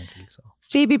ride, apparently. So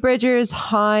Phoebe Bridgers,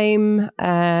 Haim,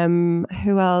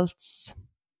 who else?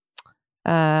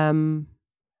 Can't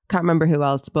remember who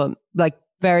else, but like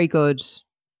very good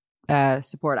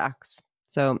support acts.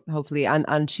 So hopefully,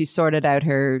 and she sorted out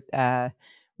her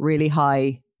really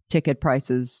high ticket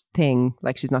prices thing.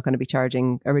 Like she's not going to be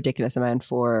charging a ridiculous amount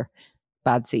for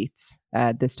bad seats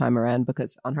this time around,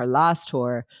 because on her last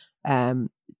tour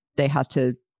they had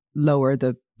to lower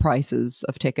the prices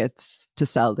of tickets to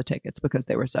sell the tickets because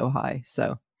they were so high.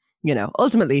 So, you know,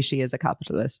 ultimately she is a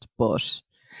capitalist, but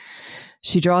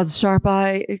she draws sharp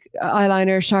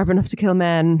eyeliner sharp enough to kill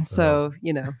men. So,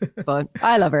 you know, but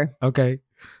I love her. Okay,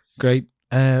 great.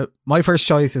 My first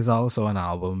choice is also an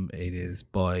album. It is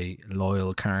by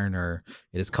Loyle Carner.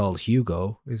 It is called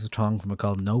Hugo. It's a song from it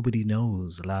called Nobody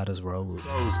Knows Lada's Road.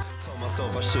 Told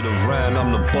myself I should have ran,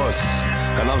 I'm the boss,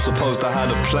 and I'm supposed to have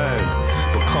a plan,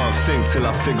 but can't think till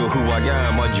I figure who I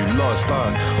am. Are you lost,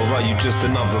 or are you just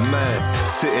another man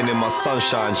sitting in my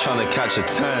sunshine trying to catch a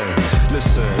tan?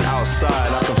 Listen,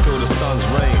 outside I can feel the sun's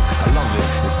rain. I love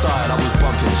it. Inside I was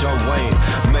bumping John Wayne.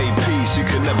 Made peace, you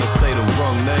can never say the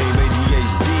wrong name.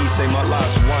 ADHD, say my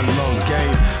life's one long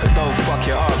game, and don't fuck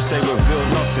it up, say reveal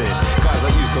nothing. Guys I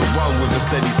used to run with a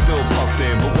steady still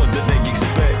puffing, but what did they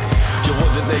expect? Yo, what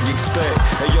did they expect?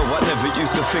 Hey yo, I never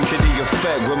used to think of the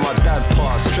effect when my dad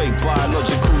passed, straight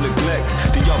biological neglect.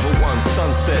 The other one,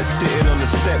 sunset, sitting on the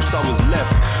steps, I was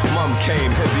left. Mum came,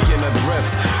 heavy in her breath,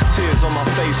 tears on my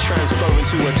face transferring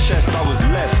to her chest. I was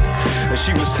left, and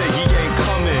she would say he ain't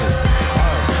coming,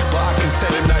 but I can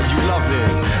tell him that you love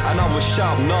him. And I would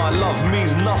shout, nah, love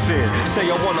means nothing. Say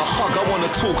I wanna hug, I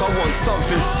wanna talk, I want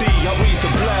something. See, I reached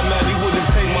the black man, he wouldn't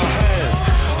take my hand.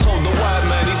 Told the white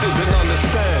man he didn't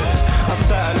understand. I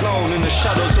sat alone in the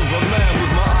shadows of a man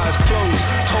with my eyes closed.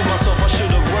 Told myself I should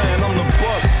have ran, I'm the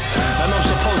boss, and I'm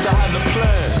supposed to have the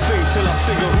plan. Think till I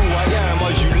figure who I am.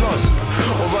 Are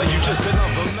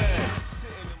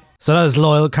So that is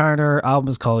Loyle Carner. Album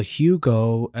is called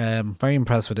Hugo. Very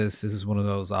impressed with this. This is one of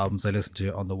those albums I listened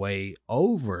to on the way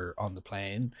over on the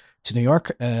plane to New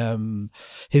York.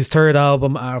 His third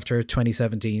album after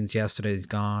 2017's Yesterday's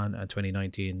Gone and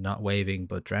 2019 Not Waving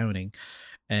But Drowning.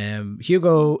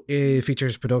 Hugo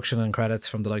features production and credits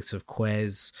from the likes of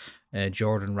Quez,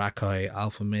 Jordan Rakei,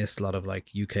 Alpha Mist, a lot of like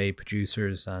UK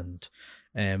producers, and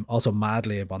also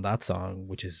Madlib on that song,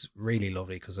 which is really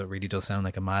lovely because it really does sound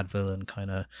like a Mad Villain kind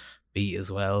of beat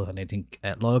as well. And I think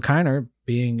Loyle Carner,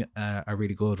 being a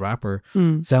really good rapper,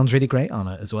 sounds really great on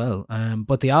it as well.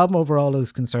 But the album overall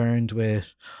is concerned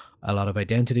with a lot of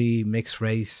identity, mixed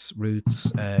race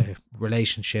roots,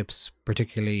 relationships,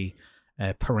 particularly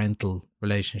parental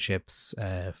relationships,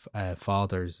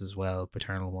 fathers as well,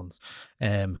 paternal ones,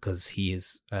 because he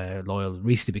is Loyle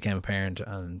recently became a parent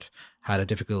and had a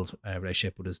difficult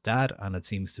relationship with his dad, and it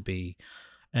seems to be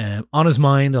on his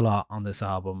mind a lot on this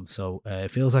album. So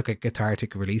it feels like a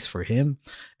cathartic release for him.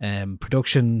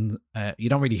 Production, you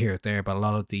don't really hear it there, but a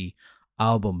lot of the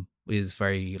album is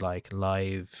very like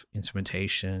live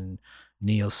instrumentation,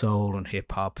 neo soul and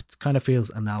hip hop. It kind of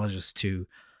feels analogous to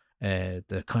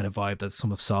the kind of vibe that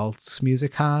some of Salt's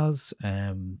music has.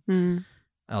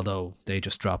 Although they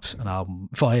just dropped an album,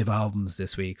 5 albums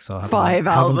this week, so I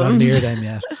haven't gone near them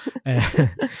yet.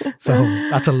 So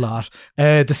that's a lot.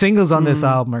 The singles on this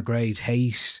album are great.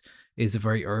 Hate is a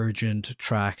very urgent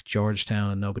track.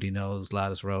 Georgetown and Nobody Knows,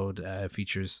 Lattice Road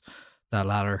features. That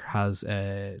latter has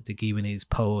the Guyanese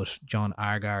poet John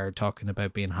Argar talking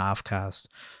about being half caste.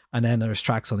 And then there's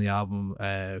tracks on the album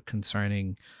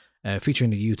concerning featuring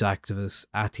the youth activist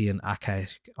Atian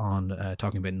Akak on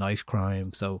talking about knife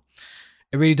crime. So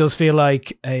it really does feel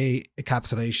like a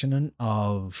encapsulation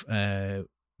of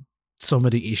some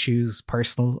of the issues,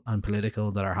 personal and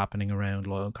political, that are happening around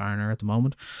Loyle Carner at the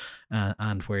moment,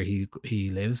 and where he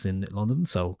lives in London.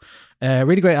 So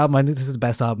really great album. I think this is the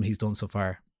best album he's done so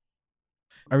far.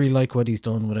 I really like what he's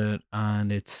done with it,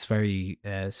 and it's very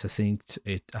succinct.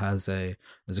 It has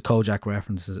there's a Kojak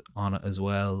reference on it as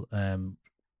well, kind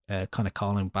of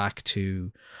calling back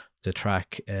to the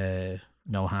track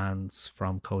No Hands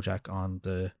from Kojak on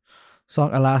the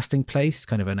song A Lasting Place,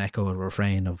 kind of an echo and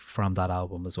refrain from that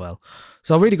album as well.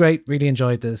 So really great, really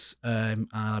enjoyed this, and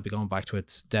I'll be going back to it.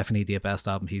 It's definitely the best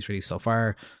album he's released so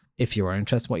far. If you are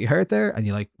interested in what you heard there and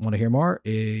you want to hear more,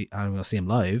 I'm going to see him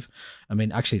live. I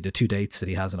mean, actually the 2 dates that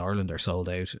he has in Ireland are sold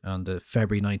out on the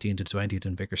February 19th to 20th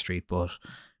in Vicar Street, but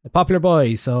a popular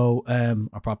boy, so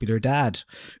a popular dad.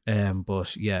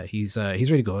 But yeah, he's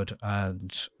really good,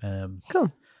 and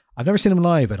cool. I've never seen him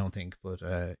live, I don't think, but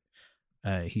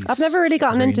I've never really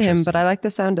gotten into him, but I like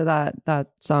the sound of that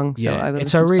song. So yeah, I will.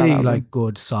 It's a really like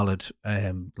good, solid,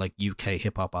 like UK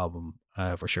hip hop album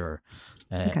for sure.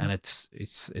 And it's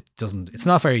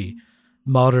not very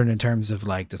modern in terms of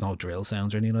like there's no drill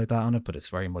sounds or anything like that on it, but it's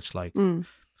very much like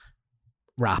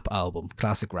rap album,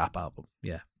 classic rap album.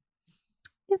 Yeah.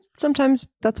 Sometimes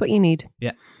that's what you need.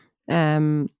 Yeah.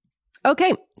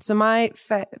 Okay, so my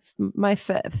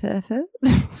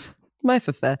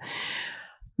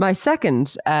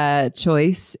second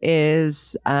choice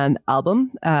is an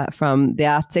album from the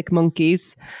Arctic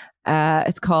Monkeys.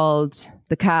 It's called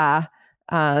The Ka,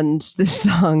 and the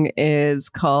song is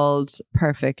called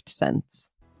Perfect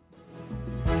Sense.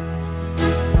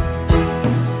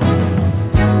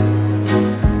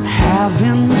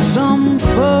 Having some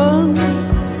fun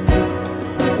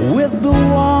with the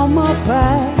warm-up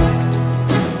act.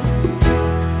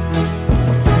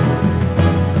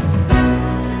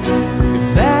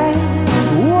 If that's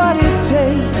what it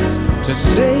takes to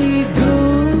say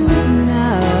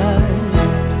goodnight,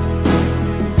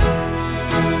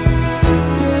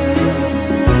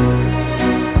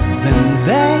 then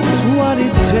that's what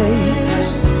it takes.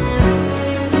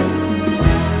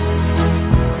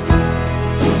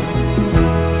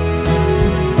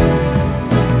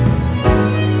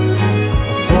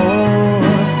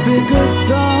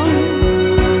 Song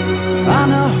on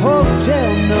a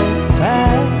hotel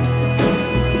notepad.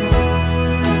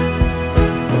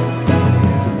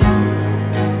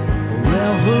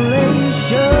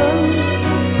 Revelation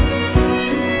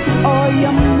or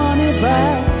your money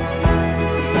back.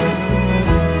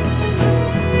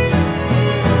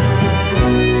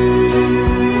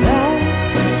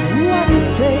 That's what it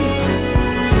takes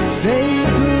to say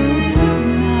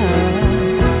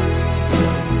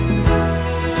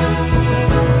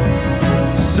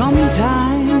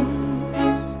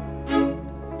sometimes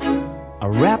I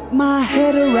wrap my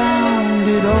head around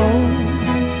it all,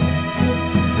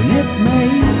 and it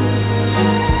makes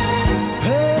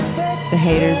perfect. The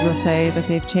haters will say that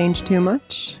they've changed too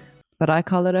much, but I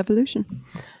call it evolution.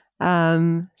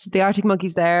 So the Arctic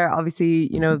Monkeys there,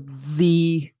 obviously, you know,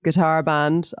 the guitar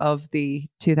band of the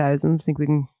 2000s. I think we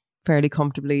can fairly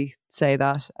comfortably say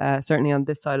that, certainly on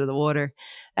this side of the water,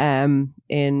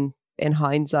 in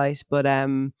hindsight. But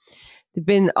they've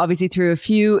been obviously through a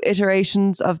few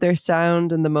iterations of their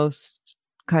sound, and the most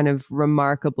kind of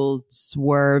remarkable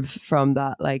swerve from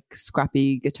that like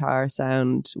scrappy guitar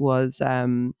sound was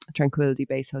Tranquility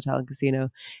Base Hotel and Casino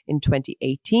in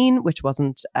 2018, which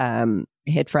wasn't a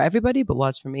hit for everybody, but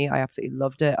was for me. I absolutely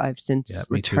loved it. I've since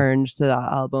returned to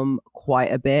that album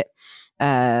quite a bit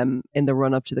in the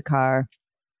run up to the car,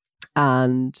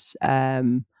 and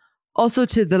also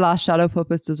to the last Shadow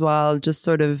Puppets as well, just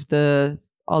sort of the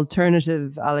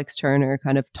alternative Alex Turner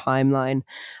kind of timeline.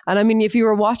 And I mean, if you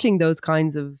were watching those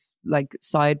kinds of like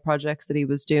side projects that he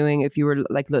was doing, if you were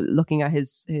like looking at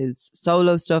his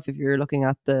solo stuff, if you were looking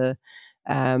at the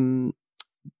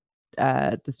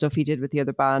stuff he did with the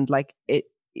other band, like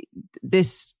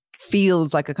this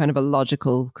feels like a kind of a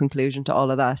logical conclusion to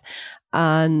all of that.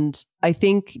 And I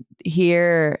think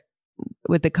here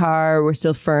with the car, we're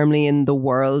still firmly in the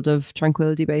world of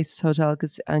Tranquility Base Hotel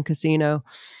and Casino.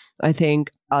 I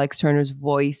think Alex Turner's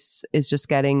voice is just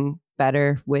getting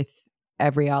better with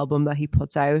every album that he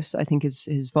puts out. I think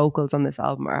his vocals on this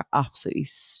album are absolutely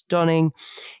stunning.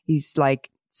 He's like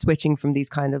switching from these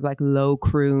kind of like low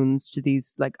croons to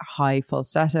these like high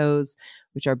falsettos,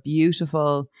 which are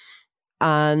beautiful.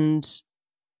 And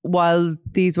while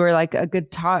these were like a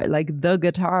guitar, like the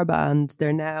guitar band,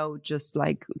 they're now just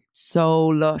like so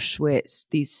lush with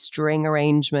these string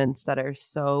arrangements that are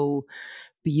so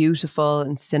beautiful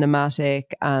and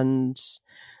cinematic and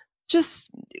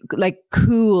just like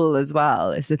cool as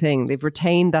well is the thing. They've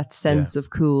retained that sense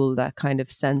of cool, that kind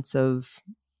of sense of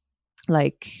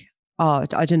like, oh,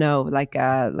 I don't know, like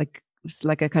a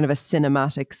kind of a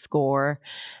cinematic score.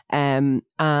 And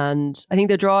I think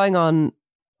they're drawing on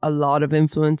a lot of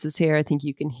influences here. I think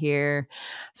you can hear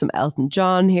some Elton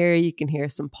John here. You can hear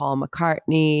some Paul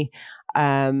McCartney.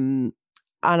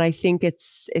 And I think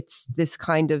it's this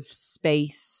kind of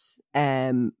space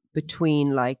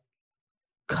between like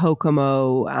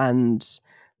Kokomo and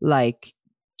like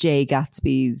Jay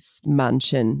Gatsby's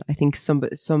mansion. I think some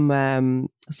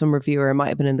reviewer, it might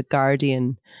have been in The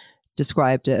Guardian,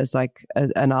 described it as like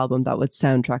an album that would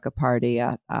soundtrack a party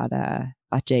at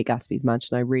Jay Gatsby's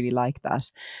mansion. I really like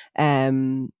that.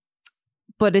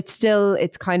 But it's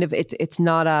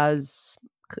not as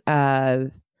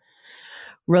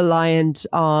reliant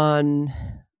on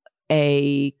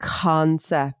a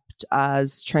concept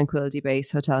as Tranquility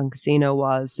Base Hotel and Casino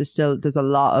was. There's a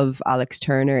lot of Alex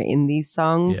Turner in these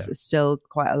songs. Yeah. It's still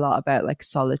quite a lot about like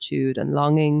solitude and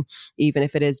longing, even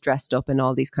if it is dressed up in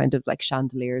all these kind of like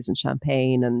chandeliers and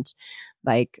champagne and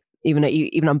like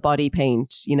even on Body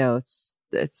Paint, you know,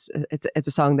 it's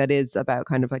a song that is about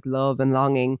kind of like love and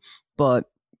longing, but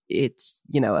it's,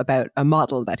 you know, about a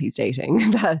model that he's dating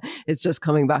that is just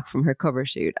coming back from her cover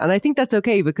shoot. And I think that's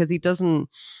okay, because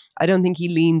I don't think he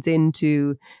leans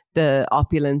into the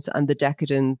opulence and the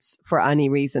decadence for any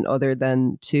reason other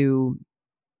than to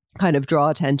kind of draw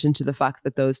attention to the fact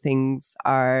that those things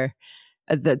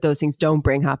don't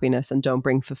bring happiness and don't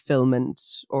bring fulfillment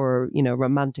or, you know,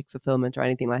 romantic fulfillment or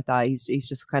anything like that. He's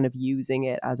just kind of using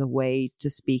it as a way to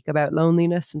speak about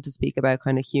loneliness and to speak about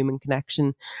kind of human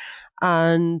connection.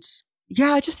 And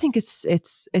yeah, I just think it's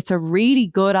a really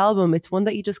good album. It's one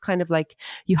that you just kind of like,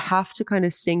 you have to kind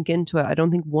of sink into it. I don't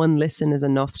think one listen is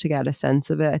enough to get a sense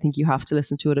of it. I think you have to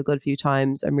listen to it a good few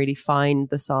times and really find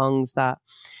the songs that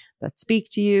speak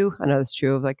to you. I know that's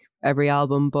true of like every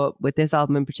album, but with this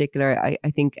album in particular,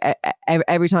 I think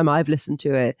every time I've listened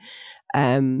to it,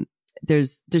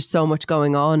 there's so much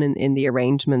going on in the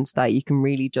arrangements that you can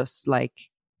really just like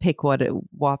pick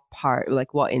what part,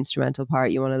 like what instrumental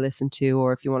part you want to listen to,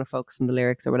 or if you want to focus on the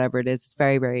lyrics or whatever it is. It's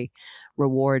very, very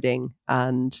rewarding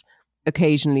and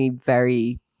occasionally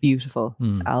very beautiful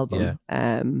album.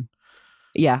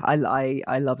 Yeah.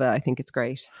 I love it. I think it's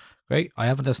great. Great. I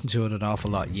haven't listened to it an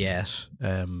awful lot yet,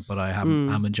 but I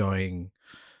am enjoying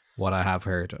what I have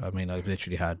heard. I mean, I've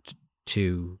literally had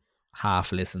 2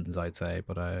 half listens, I'd say,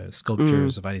 but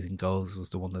Sculptures of Anything Goes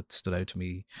was the one that stood out to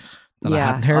me that I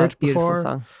hadn't heard before.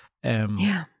 Song.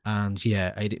 And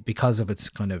yeah, because of its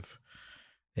kind of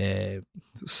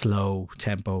slow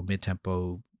tempo,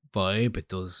 mid-tempo vibe, it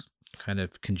does kind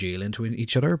of congeal into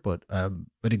each other, but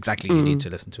exactly you need to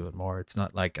listen to it more. It's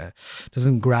not like it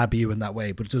doesn't grab you in that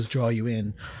way, but it does draw you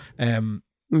in. And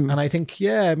I think,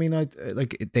 yeah, I mean,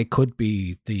 they could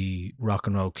be the rock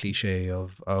and roll cliche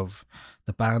of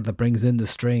the band that brings in the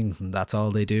strings and that's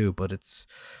all they do, but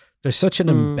there's such an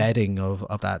embedding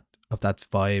of that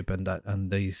vibe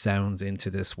and these sounds into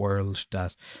this world,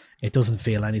 that it doesn't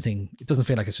feel like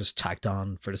it's just tacked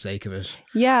on for the sake of it.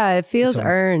 Yeah, it feels So,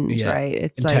 earned, yeah, right?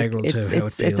 It's integral like to how it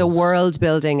it's a feels. world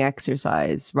building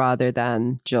exercise rather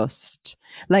than just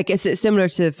like it's similar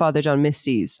to Father John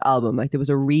Misty's album. Like there was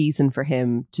a reason for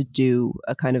him to do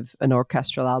a kind of an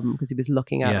orchestral album because he was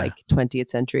looking at like 20th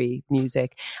century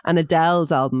music, and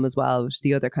Adele's album as well, which is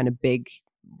the other kind of big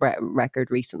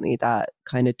record recently that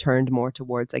kind of turned more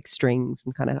towards like strings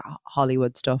and kind of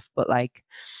Hollywood stuff. But like,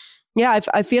 yeah,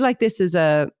 I feel like this is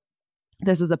a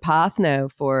path now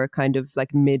for kind of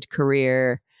like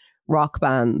mid-career rock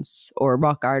bands or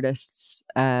rock artists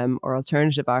or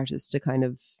alternative artists to kind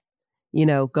of, you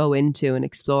know, go into and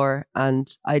explore. And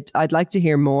I'd like to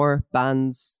hear more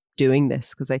bands doing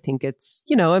this because I think it's,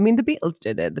 you know, I mean, the Beatles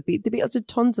did it. The Beatles did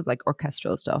tons of like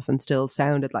orchestral stuff and still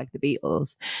sounded like the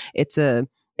Beatles. It's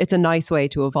a nice way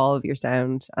to evolve your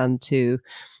sound and to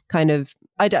kind of,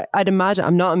 I'd imagine,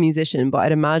 I'm not a musician, but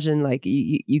I'd imagine like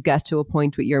you get to a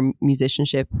point with your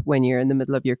musicianship when you're in the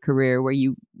middle of your career where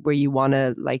you want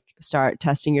to like start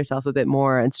testing yourself a bit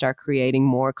more and start creating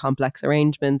more complex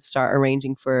arrangements, start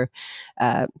arranging for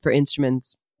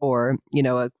instruments or, you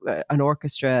know, an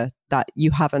orchestra that you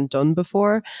haven't done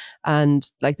before. And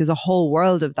like there's a whole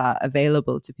world of that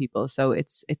available to people. So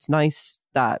it's nice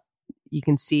that you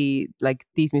can see like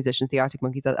these musicians, the Arctic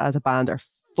Monkeys as a band, are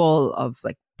full of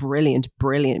like brilliant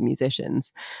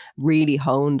musicians, really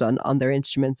honed on their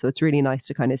instruments. So it's really nice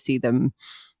to kind of see them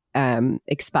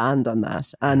expand on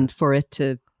that and for it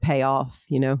to pay off,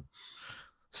 you know.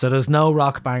 So there's no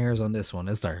rock bangers on this one,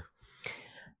 is there?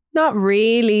 Not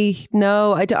really.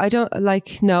 No, I don't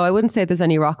like, no, I wouldn't say there's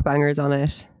any rock bangers on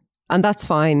it. And that's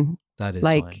fine. That is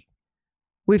like, fine.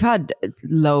 We've had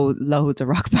loads of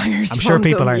rock bangers. I'm sure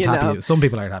people aren't happy. happy. Some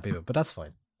people aren't happy with it, but that's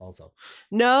fine also.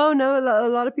 No, a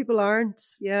lot of people aren't.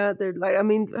 Yeah, they're like, I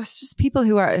mean, it's just people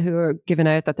who are giving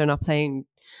out that they're not playing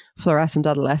Fluorescent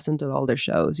Adolescent at all their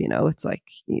shows, you know. It's like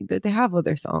they have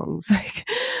other songs. Like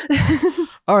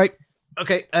all right.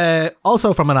 Okay.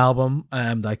 Also from an album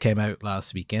that came out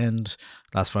last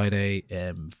Friday,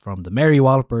 from the Mary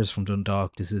Wallopers from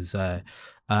Dundalk. This is a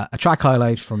track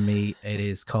highlight from me. It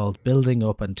is called Building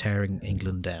Up and Tearing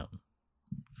England Down.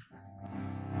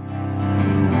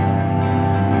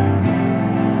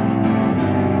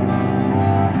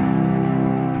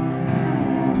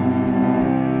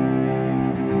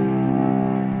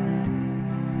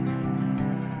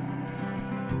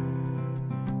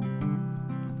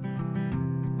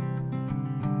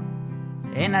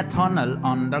 In a tunnel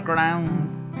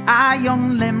underground, a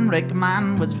young Limerick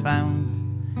man was found.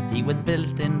 He was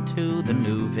built into the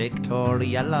new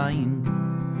Victoria line.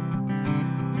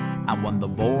 And when the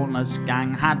bonus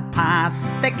gang had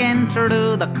passed, sticking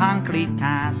through the concrete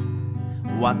cast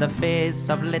was the face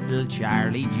of little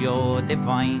Charlie Joe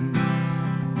Devine.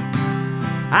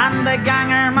 And the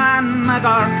ganger man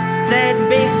McGurk said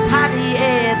Big Paddy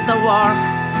ate the work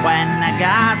when a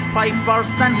gas pipe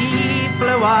burst and he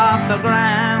flew off the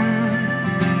ground.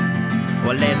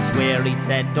 Well, I swear he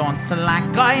said, don't slack,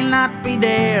 I'll not be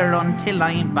there until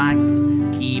I'm back.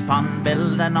 Keep on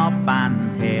building up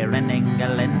and tearing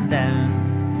England down.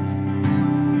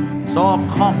 So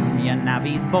come, you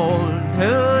navvies bold,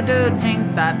 who do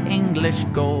think that English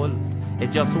gold is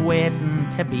just waiting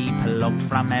to be plucked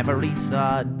from every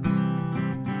sod?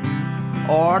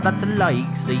 Or that the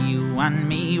likes of you and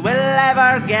me will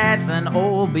ever get an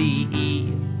OBE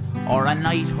or a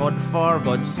knighthood for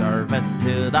good service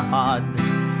to the Hod.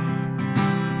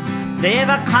 They've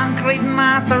a concrete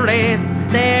master race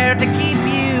there to keep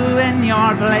you in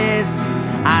your place,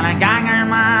 and a ganger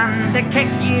man to kick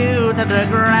you to the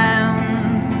ground.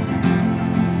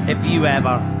 If you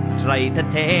ever try to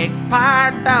take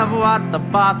part of what the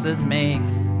bosses make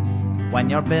when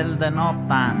you're building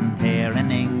up and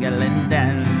tearing England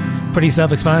down. Pretty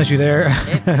self-explanatory there.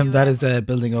 That is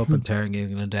Building Up and Tearing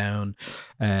England Down,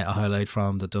 a highlight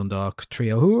from the Dundalk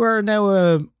Trio, who are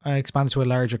now expanded to a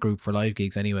larger group for live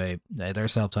gigs anyway. Their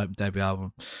self-titled debut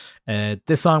album.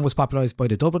 This song was popularised by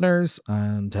the Dubliners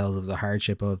and tells of the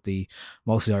hardship of the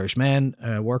mostly Irish men,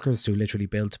 workers who literally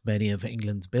built many of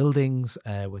England's buildings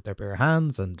with their bare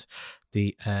hands, and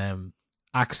the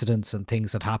accidents and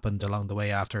things that happened along the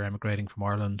way after emigrating from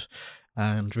Ireland.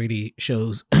 And really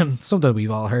shows something we've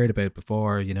all heard about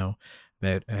before, you know,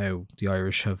 about how the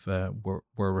Irish have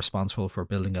were responsible for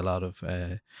building a lot of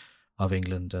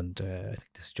England, and I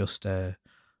think this is just a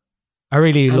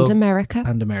really America,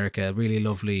 a really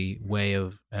lovely way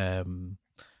of and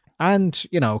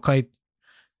you know, quite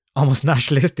almost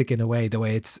nationalistic in a way, the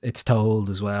way it's told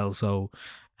as well. So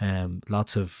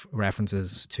lots of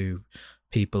references to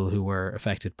people who were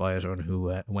affected by it or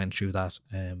who went through that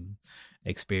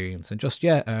experience. And just,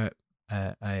 I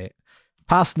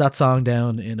passing that song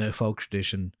down in a folk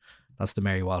tradition. That's the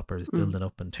Mary Walpers building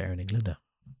up and tearing England.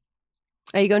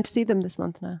 Are you going to see them this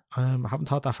month now? I haven't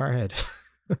thought that far ahead.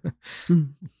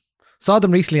 Saw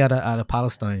them recently at a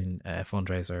Palestine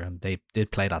fundraiser, and they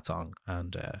did play that song,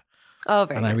 and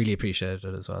I really appreciated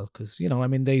it as well, because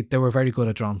they were very good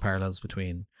at drawing parallels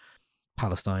between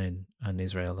Palestine and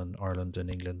Israel and Ireland and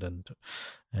England,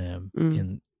 and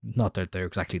in not that they're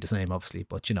exactly the same, obviously,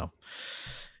 but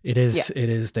it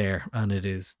is there, and it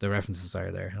is, the references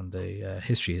are there, and the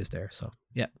history is there. So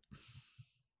yeah.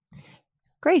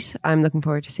 Great. I'm looking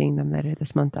forward to seeing them later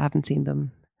this month. I haven't seen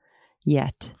them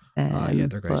yet. They're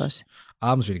great.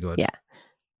 Album's really good. Yeah.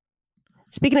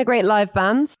 Speaking of great live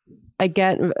bands,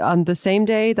 again, on the same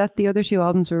day that the other two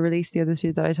albums were released, the other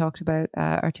two that I talked about,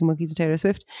 Arctic Monkeys and Taylor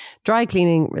Swift, Dry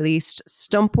Cleaning released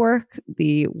Stumpwork,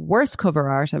 the worst cover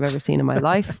art I've ever seen in my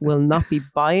life. Will not be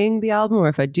buying the album, or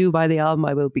if I do buy the album,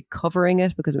 I will be covering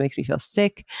it because it makes me feel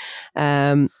sick.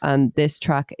 And this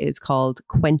track is called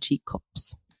Quenchy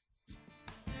Cups.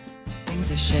 Things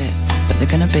are shit, but they're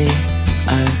gonna be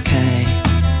okay.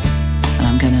 And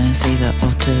I'm gonna see the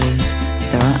otters.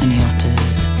 There aren't any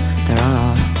otters. There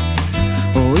are.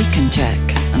 Well, we can check.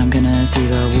 And I'm gonna see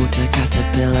the water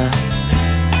caterpillar.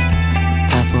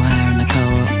 Purple hair in the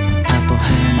co-op, purple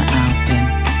hair in the Alpine.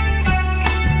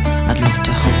 I'd love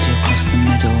to hold you across the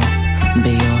middle and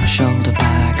be your shoulder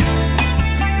bag.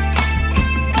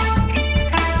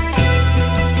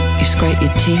 You scrape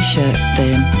your t-shirt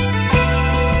thin.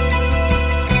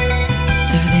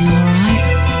 Is everything alright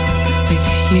with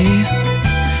you?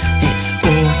 It's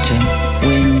autumn,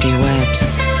 windy webs.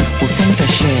 Well, things are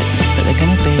shit, but they're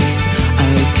gonna be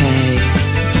okay.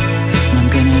 And I'm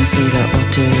gonna see the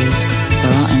otters.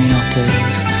 There aren't any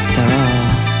otters. There are.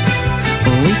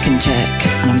 Well, we can check.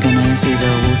 And I'm gonna see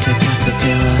the water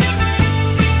caterpillar.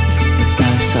 There's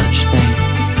no such thing.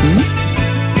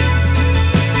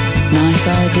 Nice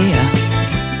idea.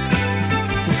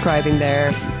 Describing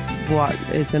there what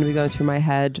is going to be going through my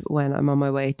head when I'm on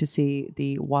my way to see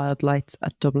the Wild Lights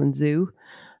at Dublin Zoo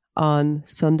on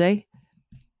Sunday.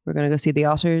 We're going to go see the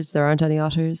otters. There aren't any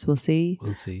otters. We'll see.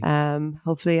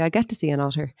 Hopefully I get to see an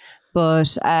otter. But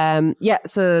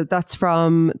so that's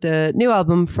from the new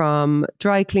album from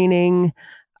Dry Cleaning.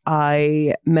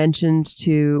 I mentioned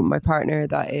to my partner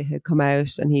that it had come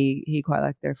out, and he quite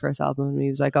liked their first album, and he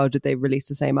was like, oh, did they release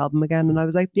the same album again? And I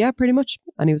was like, yeah, pretty much.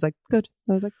 And he was like, good.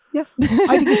 I was like, yeah.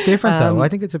 I think it's different though. I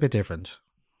think it's a bit different.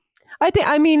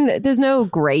 I mean, there's no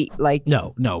great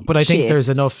no, but I think there's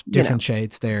enough different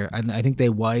shades there, and I think they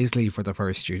wisely, for the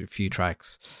first few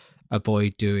tracks,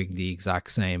 avoid doing the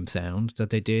exact same sound that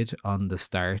they did on the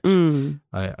start.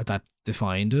 That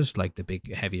defined it, like the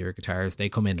big heavier guitars. They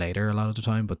come in later a lot of the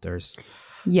time, but there's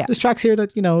tracks here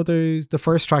that there's the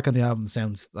first track on the album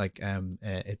sounds like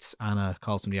it's Anna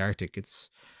Calls from the Arctic. It's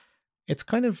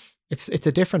kind of it's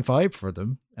a different vibe for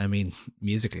them. I mean,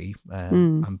 musically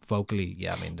and vocally,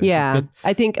 I mean, there's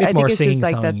I think more it's singing,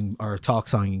 just like songing, or talk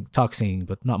singing,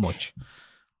 but not much.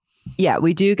 Yeah,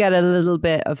 we do get a little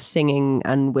bit of singing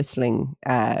and whistling.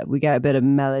 We get a bit of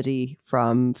melody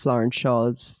from Florence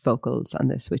Shaw's vocals on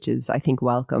this, which is, I think,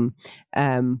 welcome.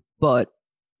 But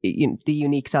the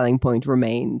unique selling point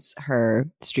remains her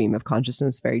stream of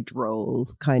consciousness, very droll,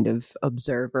 kind of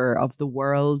observer of the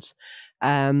world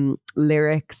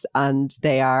lyrics. And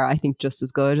they are, I think, just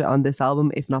as good on this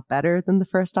album, if not better than the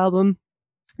first album.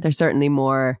 They're certainly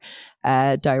more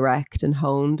direct and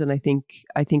honed, and I think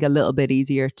a little bit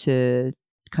easier to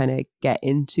kind of get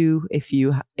into if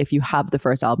you have the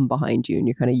first album behind you and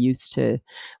you're kind of used to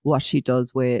what she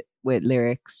does with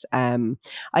lyrics.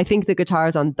 I think the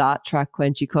guitars on that track,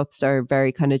 Quenchy Cups, are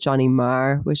very kind of Johnny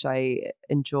Marr, which I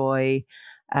enjoy.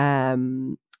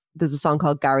 There's a song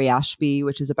called Gary Ashby,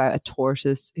 which is about a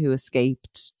tortoise who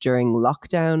escaped during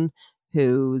lockdown,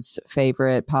 whose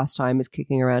favorite pastime is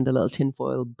kicking around a little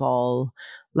tinfoil ball.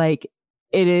 Like,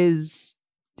 this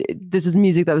is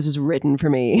music that was just written for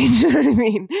me. Do you know what I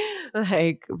mean?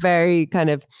 Like, very kind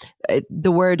of,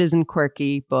 the word isn't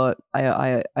quirky, but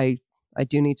I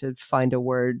do need to find a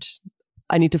word.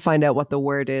 I need to find out what the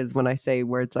word is when I say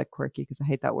words like quirky, because I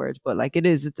hate that word. But like,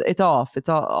 it's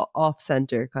all off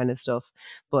center kind of stuff.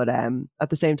 But at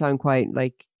the same time, quite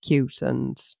like cute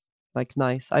and like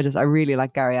nice. I really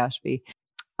like Gary Ashby.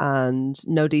 And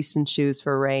No Decent Shoes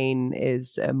for Rain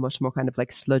is a much more kind of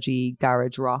like sludgy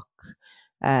garage rock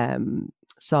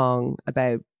song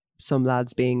about some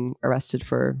lads being arrested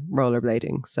for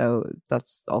rollerblading. So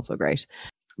that's also great.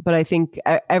 But I think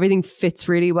everything fits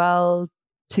really well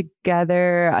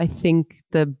together. I think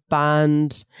the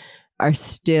band are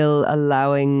still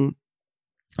allowing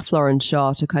Florence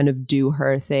Shaw to kind of do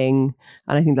her thing,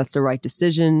 and I think that's the right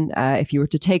decision. If you were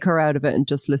to take her out of it and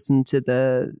just listen to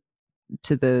the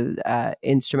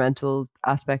instrumental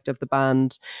aspect of the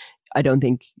band, I don't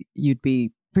think you'd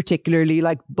be particularly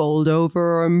like bowled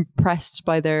over or impressed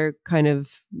by their kind of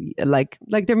like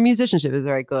their musicianship is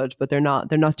very good, but they're not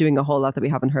doing a whole lot that we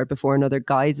haven't heard before in other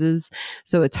guises.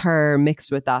 So it's her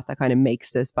mixed with that kind of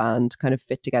makes this band kind of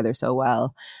fit together so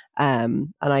well.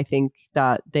 And I think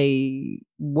that they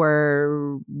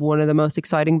were one of the most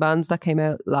exciting bands that came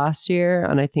out last year.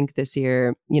 And I think this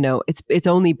year, you know, it's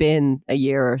only been a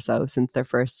year or so since their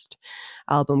first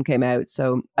album came out.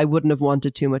 So I wouldn't have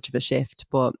wanted too much of a shift,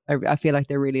 but I feel like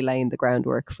they're really laying the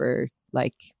groundwork for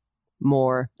like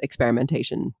more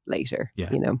experimentation later.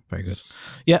 Yeah, you know, very good.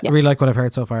 Yeah, I really like what I've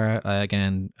heard so far.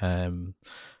 Again,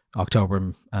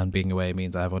 October and being away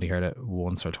means I've only heard it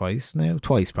once or twice now.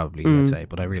 Twice probably, I'd say,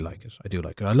 but I really like it. I do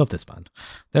like it. I love this band.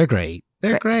 They're great.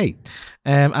 They're great.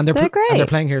 And they're great. And they're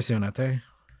playing here soon, aren't they?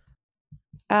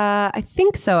 I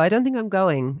think so. I don't think I'm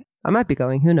going. I might be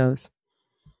going. Who knows?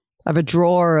 I have a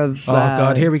drawer of. Oh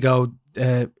God! Here we go.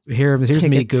 Here's tickets.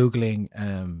 Me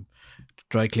googling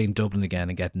Dry Clean Dublin again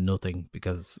and get nothing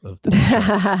because of the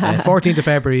 14th of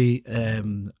February,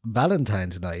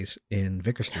 Valentine's night in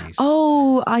Vicar Street.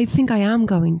 Oh, I think I am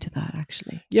going to that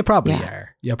actually. You probably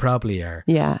are. You probably are.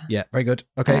 Yeah. Yeah. Very good.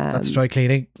 Okay, that's Dry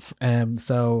Cleaning.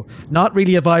 So not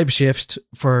really a vibe shift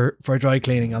for Dry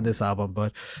Cleaning on this album,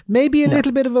 but maybe a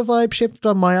little bit of a vibe shift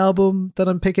on my album that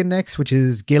I'm picking next, which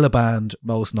is Gilliband,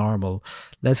 Most Normal.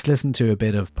 Let's listen to a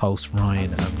bit of Post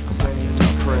Ryan and come back.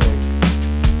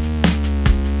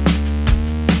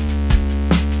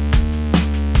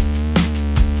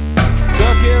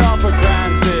 Took it all for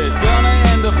granted, gonna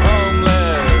end up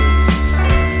homeless.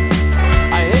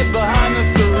 I hid behind the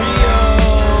surreal.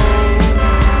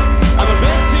 I'm a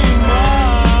bit too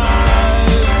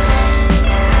much.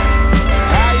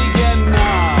 How you getting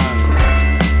on?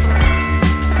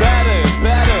 Better,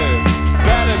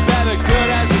 good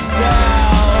as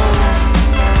yourself.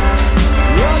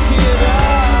 Look it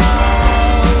up.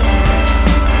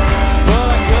 But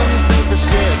I couldn't see for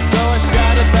shit, so I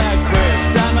shouted back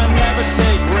Chris, and I never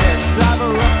take risks. I have a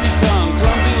rusty tongue,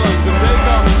 clumsy lungs, and they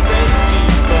call me safety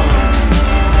phones.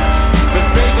 The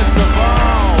safest of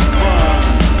all fun.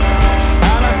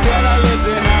 And I said I lived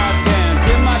in our tent,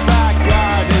 in my back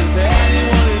garden, to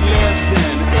anyone who'd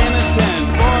listen, in a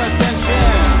tent, for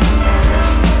attention.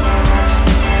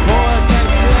 For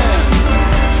attention.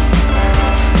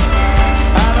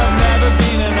 And I've never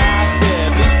been an asset,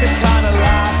 at least the kind of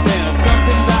laughing at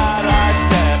something that I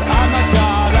said. I'm a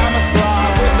god, I'm a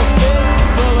slob with a fist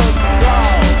full of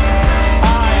salt.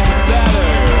 I'm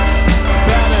better,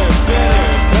 bitter,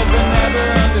 'cause I never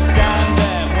understand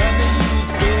them when they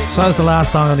use big. So that's the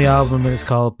last song on the album. It's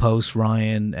called Post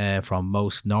Ryan from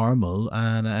Most Normal,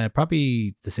 and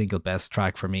probably the single best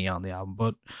track for me on the album.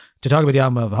 But to talk about the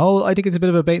album as a whole, I think it's a bit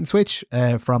of a bait and switch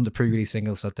from the pre-release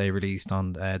singles that they released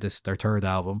on their third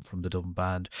album from the Dublin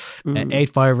band.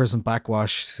 8-5ers and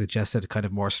Backwash suggested a kind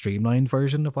of more streamlined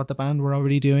version of what the band were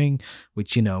already doing,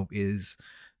 which, you know, is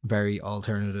very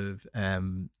alternative,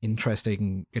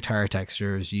 interesting guitar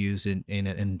textures used in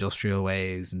industrial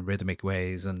ways and rhythmic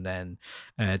ways, and then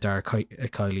Dara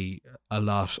Kiley, a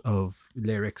lot of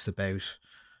lyrics about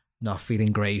not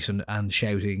feeling great and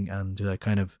shouting and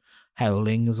kind of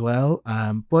howling as well.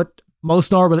 But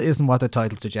Most Normal isn't what the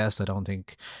title suggests, I don't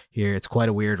think. Here it's quite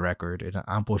a weird record. It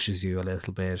ambushes you a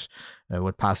little bit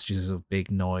with passages of big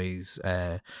noise,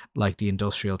 like the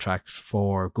industrial tracks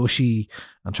for Gushy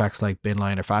and tracks like Bin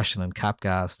Liner Fashion and Cap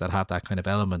Gas that have that kind of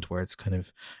element where it's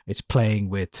playing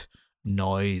with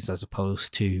noise as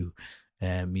opposed to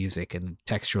music, and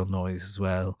textural noise as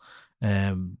well.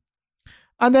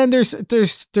 And then there's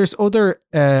other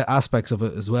aspects of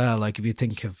it as well. Like if you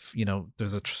think of, you know,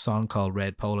 there's a song called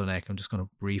Red Polo Neck, I'm just going to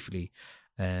briefly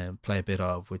play a bit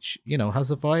of, which, you know,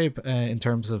 has a vibe in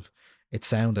terms of its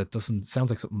sound that sounds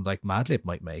like something like Madlib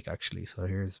might make, actually. So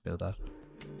here's a bit of that.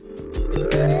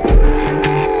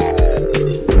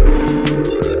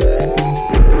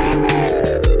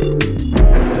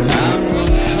 I'm the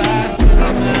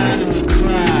fastest man in the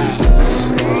class.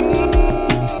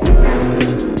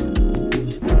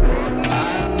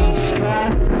 I'm the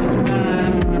fastest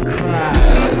man in the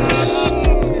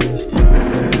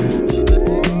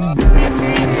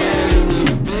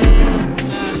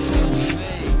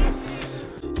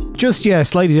Just, yeah,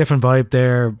 slightly different vibe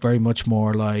there. Very much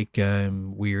more like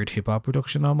weird hip hop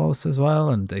production almost as well.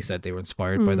 And they said they were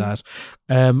inspired by that.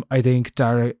 I think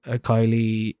Dara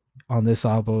Kiley on this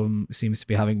album seems to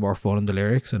be having more fun in the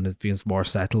lyrics, and it feels more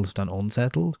settled than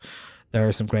unsettled. There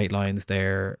are some great lines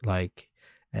there, like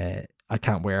I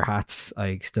can't wear hats,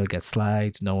 I still get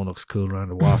slagged, no one looks cool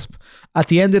around a wasp. At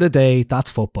the end of the day, that's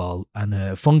football,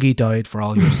 and fungi died for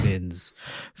all your sins.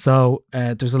 So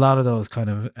there's a lot of those kind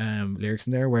of lyrics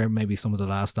in there, where maybe some of the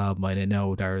last album, I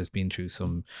know Dara's been through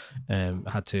some,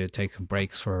 had to take some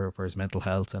breaks for his mental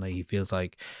health, and he feels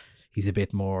like he's a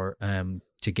bit more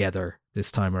together this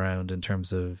time around in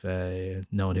terms of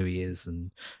knowing who he is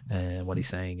and what he's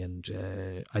saying.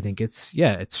 And I think it's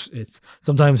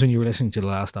sometimes when you were listening to the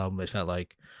last album, it felt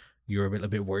like you were a little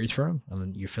bit worried for him,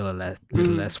 and you feel a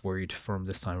little less worried for him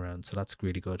this time around. So that's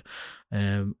really good.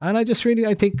 And I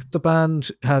think the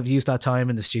band have used that time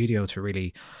in the studio to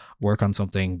really work on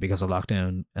something because of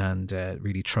lockdown, and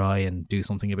really try and do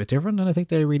something a bit different. And I think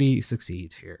they really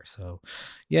succeed here. So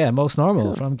yeah, Most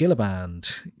Normal from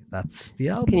Gilliband. That's the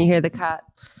album. Can you hear the cat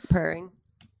purring?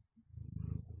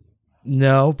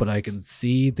 No, but I can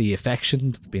see the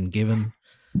affection that's been given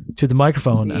to the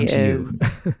microphone and to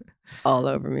you. All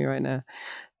over me right now.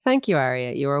 Thank you,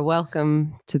 Aria. You are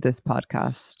welcome to this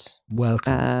podcast.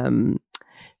 Welcome.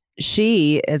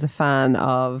 She is a fan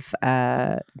of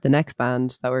the next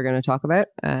band that we're going to talk about.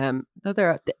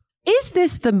 Is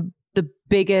this the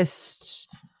biggest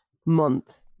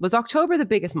month? Was October the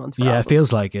biggest month for albums? It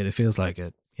feels like it. It feels like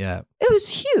it. Yeah. It was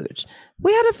huge.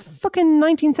 We had a fucking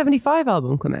 1975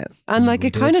 album come out, and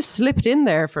it kind of slipped in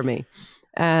there for me.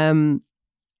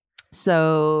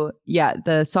 So yeah,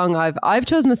 the song I've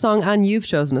chosen a song, and you've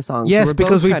chosen a song. Yes, so we're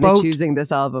because both we both choosing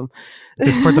this album.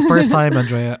 For the first time,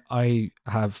 Andrea, I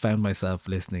have found myself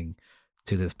listening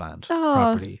to this band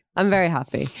properly. I'm very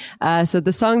happy. So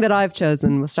the song that I've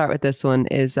chosen, we'll start with this one,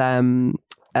 is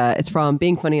it's from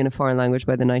Being Funny in a Foreign Language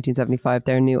by the 1975,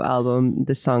 their new album.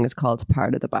 This song is called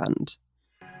Part of the Band.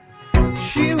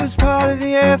 She was part of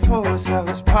the Air Force, I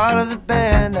was part of the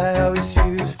band. I always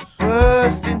used to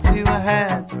burst into a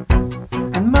hand.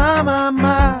 And my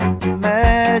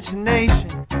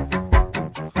imagination,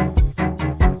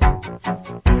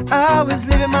 I was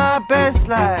living my best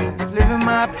life, living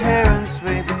my parents'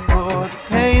 way before the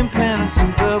pain, penance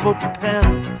and verbal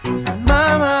penance.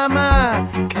 My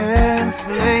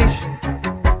cancellation.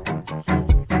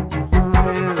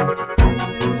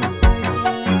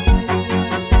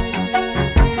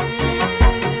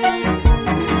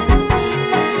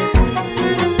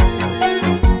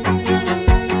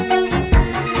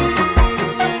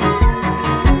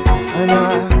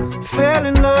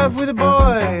 With a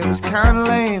boy, it was kinda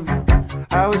lame.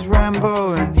 I was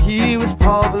Rambo and he was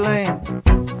Paul Verlaine.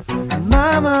 And my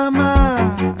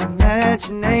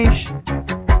imagination,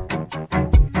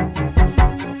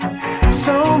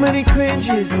 so many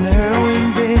cringes and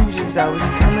heroin binges. I was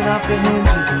coming off the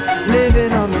hinges,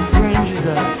 living on the fringes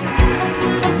of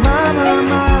my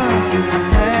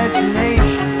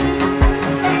imagination.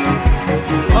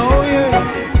 Oh yeah.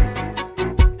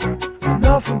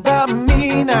 Enough about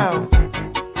me now.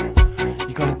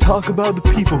 Gotta talk about the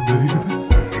people, baby.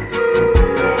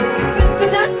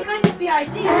 But that's kind of the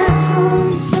idea.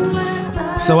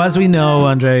 So as we know,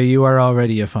 Andre, you are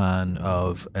already a fan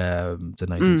of the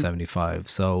 1975.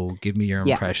 So give me your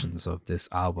impressions of this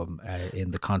album in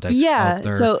the context of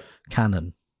their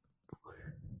canon.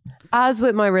 As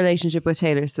with my relationship with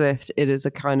Taylor Swift, it is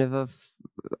a kind of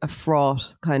a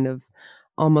fraught kind of,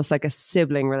 almost like a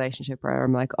sibling relationship, where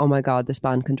I'm like, oh my God, this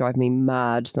band can drive me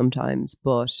mad sometimes,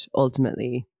 but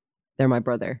ultimately they're my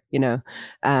brother, you know?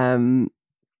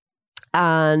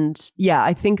 And yeah,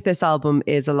 I think this album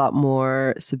is a lot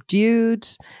more subdued.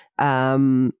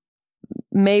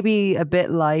 Maybe a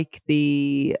bit like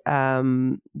the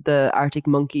Arctic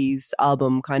Monkeys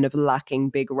album, kind of lacking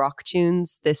big rock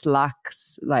tunes. This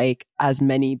lacks like as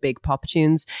many big pop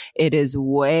tunes. It is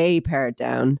way pared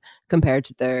down compared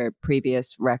to their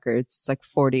previous records. It's like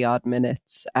 40 odd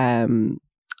minutes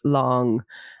long.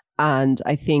 And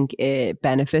I think it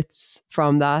benefits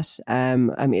from that. I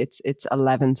mean, it's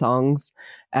 11 songs,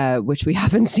 which we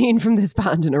haven't seen from this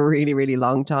band in a really, really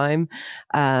long time.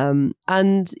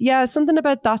 And yeah, something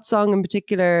about that song in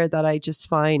particular that I just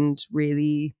find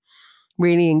really,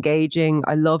 really engaging.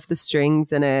 I love the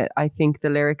strings in it. I think the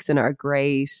lyrics in it are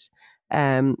great.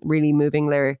 Really moving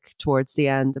lyric towards the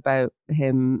end about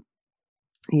him.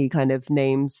 He kind of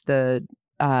names the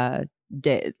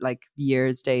like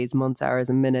years, days, months, hours,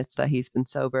 and minutes that he's been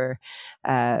sober,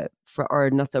 clean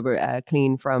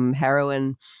from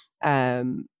heroin.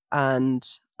 And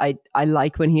I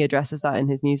like when he addresses that in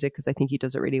his music, because I think he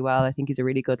does it really well. I think he's a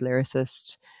really good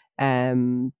lyricist.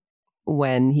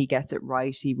 When he gets it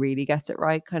right, he really gets it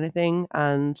right, kind of thing.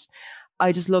 And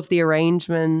I just love the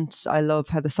arrangement. I love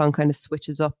how the song kind of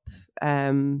switches up,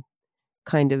 kind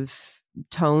of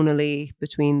tonally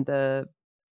between the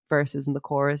verses and the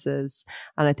choruses,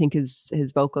 and I think his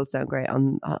vocals sound great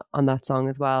on that song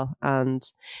as well. And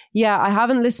yeah, I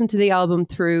haven't listened to the album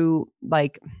through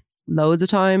like loads of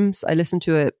times. I listened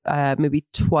to it maybe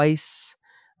twice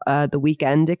the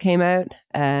weekend it came out,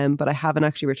 but I haven't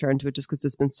actually returned to it just because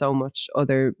there's been so much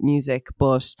other music.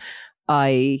 But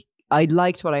I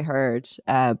liked what I heard,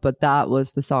 but that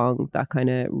was the song that kind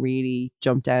of really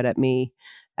jumped out at me.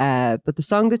 But the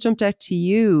song that jumped out to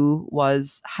you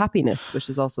was Happiness, which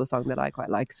is also a song that I quite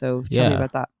like. So tell me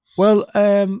about that. Well,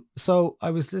 so I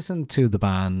was listening to the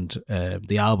band,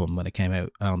 the album when it came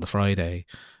out on the Friday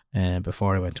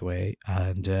before I went away.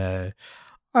 And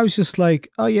I was just like,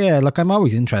 oh yeah, look, I'm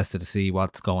always interested to see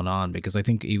what's going on, because I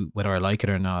think whether I like it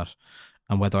or not,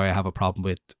 and whether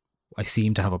I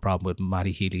seem to have a problem with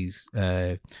Matty Healy's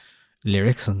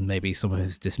lyrics and maybe some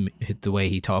of the way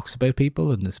he talks about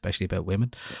people and especially about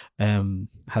women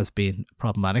has been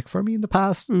problematic for me in the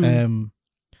past.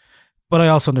 But I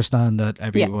also understand that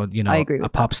everyone, you know, a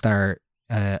pop star,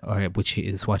 which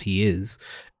is what he is,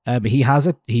 but he has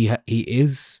it. He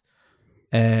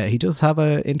does have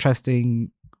an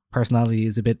interesting personality.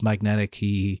 He's a bit magnetic.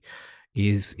 He's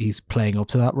playing up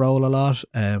to that role a lot.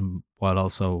 While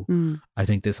also, I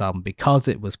think this album, because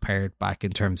it was pared back in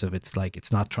terms of it's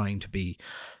not trying to be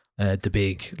the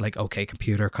big like OK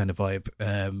Computer kind of vibe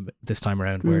this time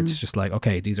around, where it's just like,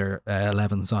 okay, these are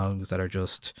 11 songs that are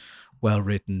just well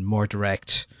written, more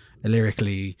direct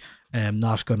lyrically.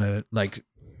 Not gonna like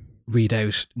read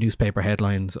out newspaper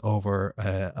headlines over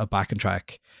a backing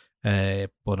track.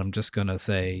 But I'm just gonna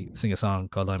sing a song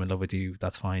called "I'm in Love with You."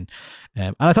 That's fine,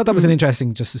 and I thought that was an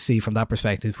interesting just to see from that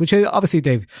perspective. Which obviously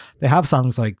they have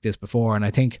songs like this before, and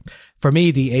I think for me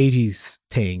the '80s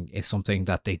thing is something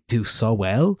that they do so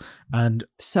well, and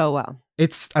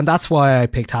that's why I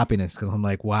picked Happiness, because I'm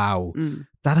like, wow,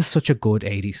 that is such a good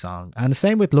 '80s song. And the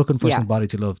same with Looking for Somebody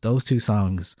to Love. Those two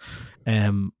songs,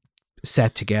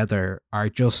 set together, are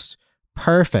just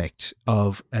perfect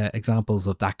of examples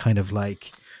of that kind of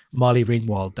like Molly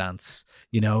Ringwald dance,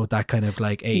 you know, that kind of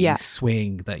like 80s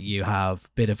swing that you have,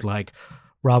 bit of like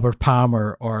Robert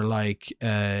Palmer or like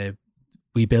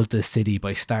We Built This City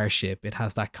by Starship. It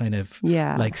has that kind of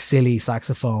like silly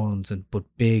saxophones but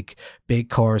big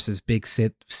choruses, big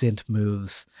synth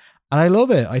moves. And I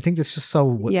love it. I think it's just so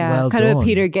well done. Kind of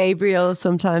Peter Gabriel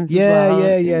sometimes as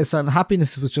well. Yeah. So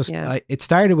Happiness was just, it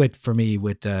started for me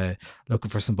with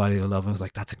Looking for Somebody to Love. I was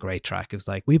like, that's a great track. It was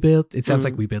like, it sounds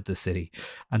like We Built This City.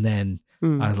 And then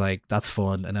I was like, that's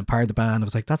fun. And then part of the band, I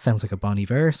was like, that sounds like a Bon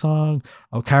Iver song.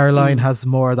 Oh, Caroline has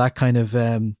more of that kind of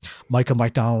Michael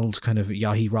McDonald kind of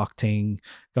yahi rock thing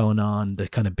going on, the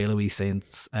kind of billowy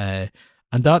synths.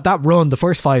 And that run, the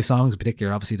first 5 songs in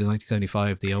particular, obviously the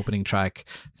 1975, the opening track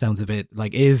sounds a bit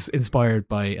like, is inspired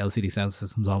by LCD Sound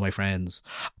System's All My Friends.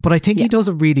 But I think he does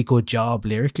a really good job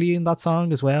lyrically in that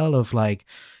song as well, of like...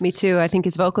 Me too. I think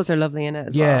his vocals are lovely in it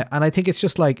as well. Yeah, and I think it's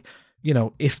just like, you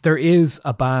know, if there is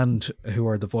a band who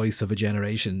are the voice of a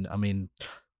generation, I mean,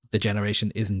 the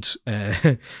generation isn't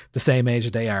the same age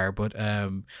as they are, but,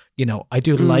 you know, I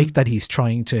do like that he's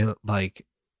trying to like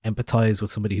empathize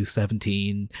with somebody who's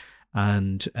 17.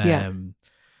 And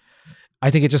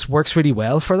I think it just works really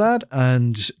well for that.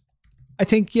 And I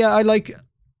think, I like,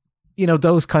 you know,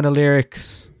 those kind of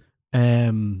lyrics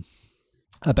about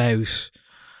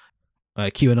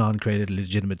QAnon created a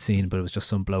legitimate scene, but it was just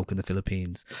some bloke in the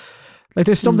Philippines. Like,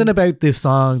 there's something about this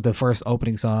song, the first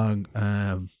opening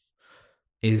song,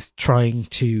 is trying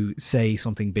to say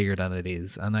something bigger than it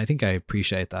is. And I think I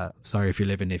appreciate that. Sorry if you're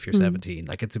 17.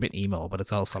 Like, it's a bit emo, but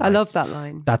it's also I love that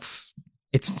line.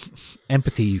 It's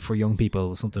empathy for young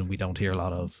people, something we don't hear a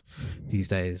lot of these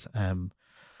days.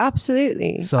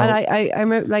 Absolutely. So, and I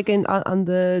remember like on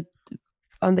the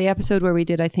episode where we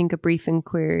did, I think, a brief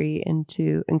inquiry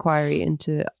into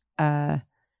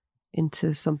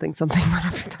something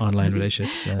whatever. Online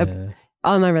relationships.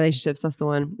 Online relationships, that's the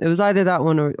one. It was either that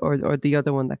one or the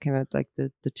other one that came out, like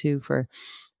the two for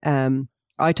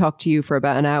I talked to you for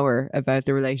about an hour about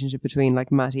the relationship between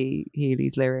like Matty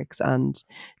Healy's lyrics and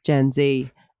Gen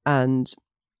Z. And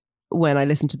when I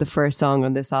listened to the first song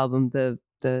on this album, the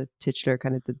titular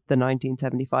kind of the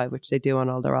 1975, which they do on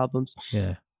all their albums,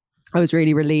 I was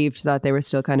really relieved that they were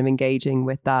still kind of engaging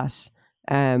with that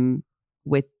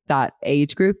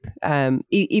age group.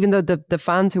 Even though the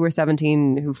fans who were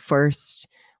 17 who first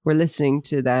were listening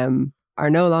to them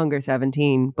are no longer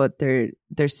 17, but they're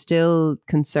still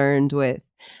concerned with,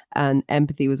 and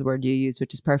empathy was a word you used,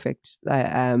 which is perfect.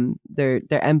 They're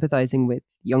empathizing with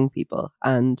young people,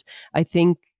 and I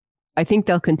think I think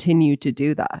they'll continue to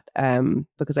do that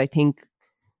because I think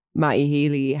Matty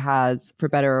Healy has, for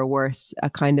better or worse, a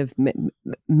kind of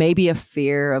maybe a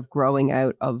fear of growing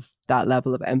out of that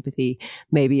level of empathy,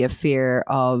 maybe a fear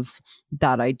of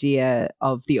that idea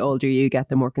of the older you get,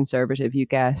 the more conservative you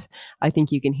get. I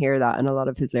think you can hear that in a lot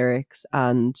of his lyrics,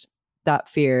 and that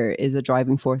fear is a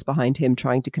driving force behind him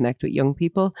trying to connect with young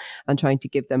people and trying to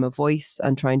give them a voice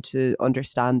and trying to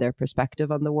understand their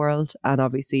perspective on the world. And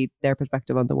obviously their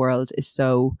perspective on the world is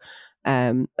so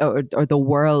or the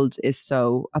world is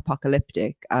so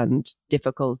apocalyptic and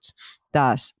difficult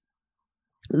that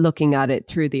looking at it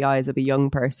through the eyes of a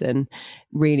young person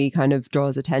really kind of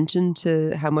draws attention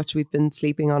to how much we've been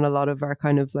sleeping on a lot of our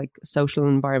kind of like social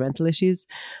and environmental issues.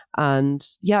 And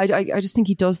yeah, I just think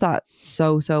he does that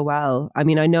so well. I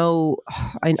mean, I know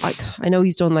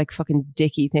he's done like fucking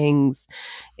dicky things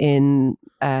in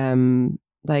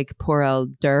like poor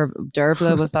old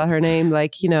Dervla, was that her name?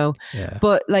 Like, you know, yeah.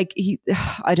 But like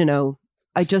I don't know.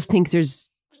 I just think there's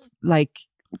like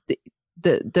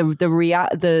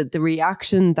the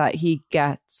reaction that he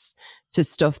gets to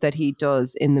stuff that he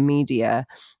does in the media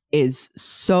is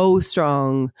so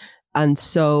strong and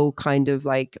so kind of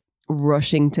like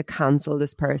rushing to cancel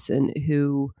this person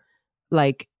who,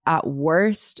 like, at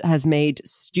worst has made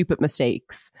stupid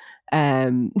mistakes.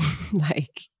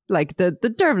 Like the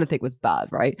Dervla thing was bad,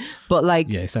 right? But like,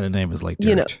 yeah, he said her name was like dirt.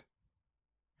 You know,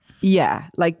 yeah,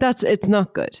 like it's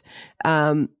not good.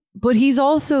 But he's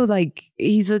also like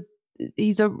he's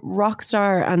a rock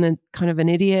star and a kind of an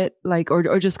idiot, like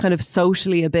or just kind of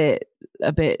socially a bit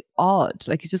odd.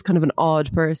 Like he's just kind of an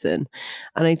odd person,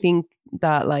 and I think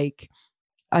that like,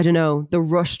 I don't know, the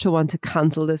rush to want to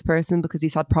cancel this person because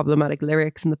he's had problematic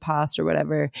lyrics in the past or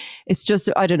whatever. It's just,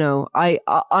 I don't know.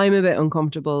 I'm a bit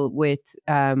uncomfortable with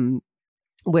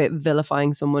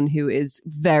vilifying someone who is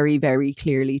very, very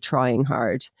clearly trying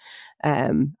hard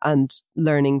and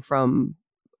learning from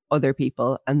other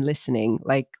people and listening.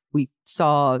 Like we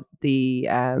saw the,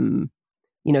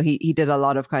 you know, he did a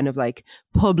lot of kind of like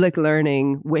public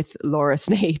learning with Laura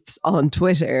Snapes on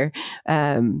Twitter.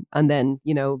 And then,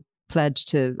 you know, pledged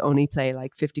to only play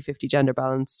like 50-50 gender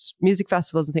balanced music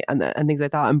festivals and things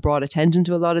like that, and brought attention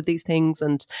to a lot of these things.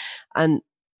 And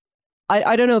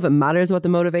I don't know if it matters what the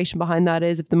motivation behind that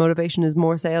is, if the motivation is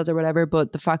more sales or whatever,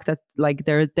 but the fact that like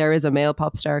there is a male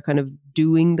pop star kind of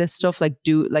doing this stuff, like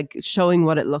showing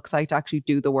what it looks like to actually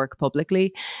do the work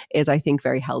publicly is, I think,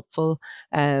 very helpful.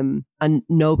 And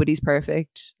nobody's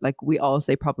perfect. Like we all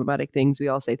say problematic things. We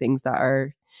all say things that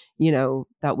are, you know,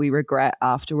 that we regret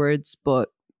afterwards, but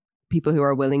people who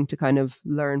are willing to kind of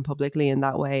learn publicly in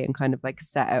that way and kind of like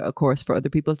set out a course for other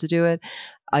people to do it,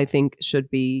 I think should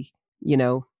be, you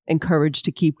know, encouraged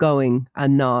to keep going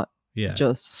and not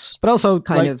just but also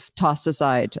kind like, of tossed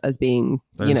aside as being,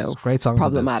 you know, great songs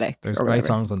problematic. There's great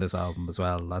songs on this album as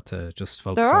well, not to just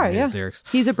focus there are, on his lyrics.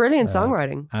 He's a brilliant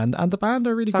songwriting. And the band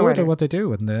are really good at what they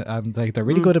do, and like they're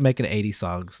really good at making 80s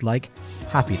songs like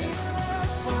Happiness.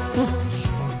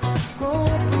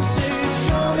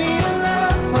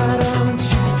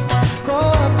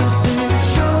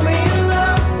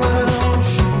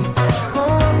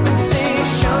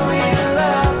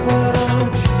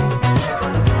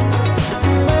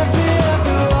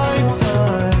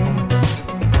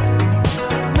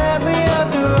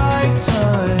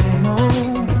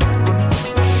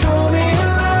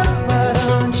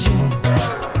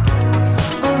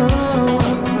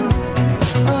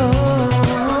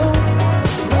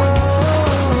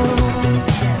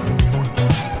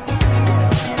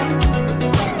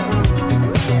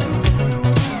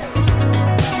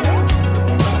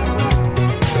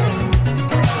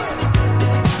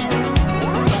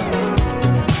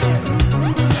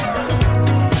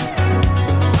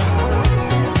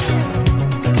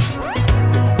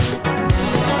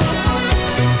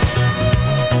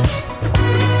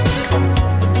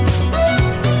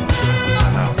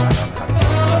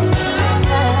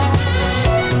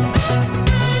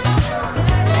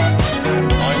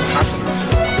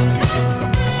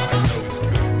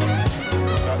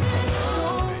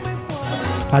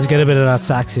 Had to get a bit of that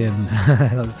sax in.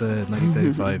 That was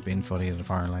 1935 being funny in a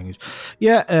foreign language.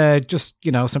 Yeah, just,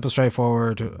 you know, simpler,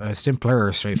 straightforward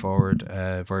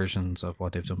versions of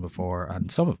what they've done before. And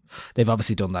they've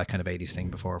obviously done that kind of 80s thing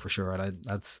before for sure. And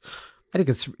I think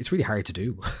it's really hard to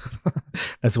do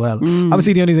as well.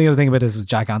 Obviously, the other thing about this was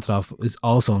Jack Antonoff is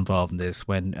also involved in this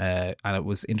and it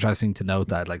was interesting to note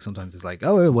that like sometimes it's like,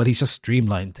 oh, well, he's just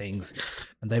streamlined things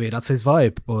and maybe that's his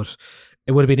vibe, but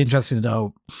it would have been interesting to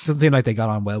know. It doesn't seem like they got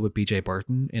on well with BJ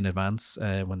Burton in advance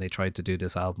when they tried to do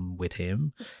this album with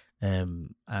him.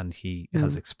 And he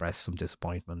has expressed some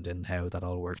disappointment in how that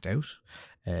all worked out,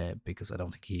 because I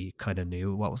don't think he kind of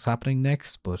knew what was happening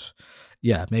next. But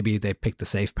yeah, maybe they picked a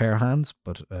safe pair of hands,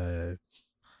 but it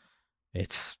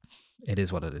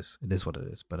is what it is. It is what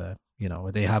it is. But you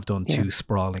know, they have done 2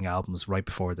 sprawling albums right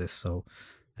before this, so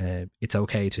it's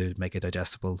okay to make a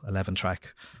digestible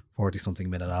 11-track, 40-something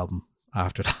minute album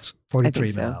after that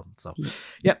 43-minute album. So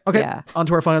yeah, okay. Yeah. On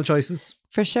to our final choices.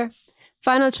 For sure.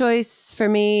 Final choice for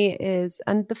me is,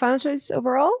 and the final choice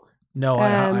overall? No, I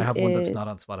have one that's not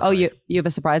on Spotify. Oh, you have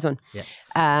a surprise one.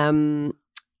 Yeah.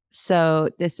 So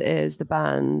this is the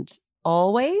band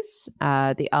Always.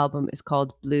 The album is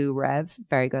called Blue Rev.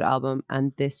 Very good album.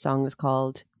 And this song is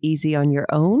called Easy on Your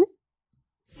Own.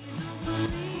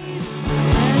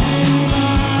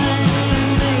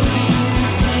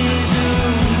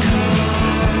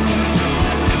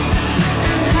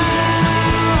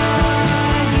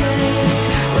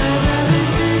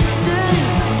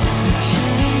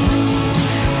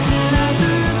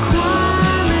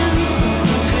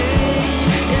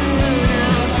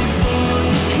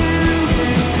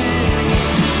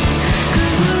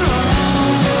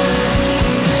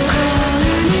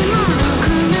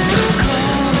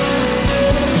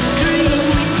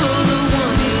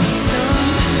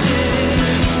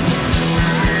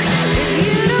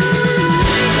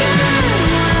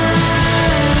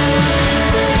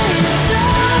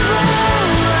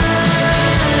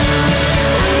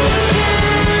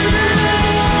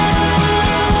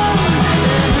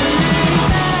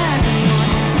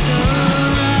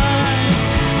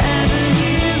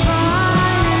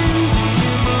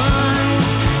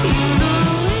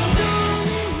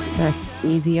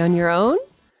 Easy on Your Own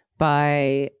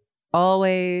by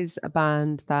Always, a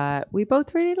band that we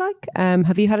both really like.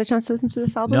 Have you had a chance to listen to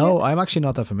this album No, yet? I'm actually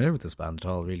not that familiar with this band at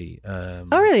all, really. Oh,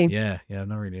 really? Yeah, I've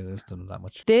not really listened to them that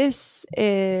much. This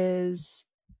is...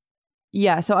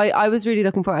 Yeah, so I was really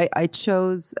looking for... I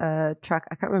chose a track,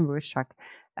 I can't remember which track,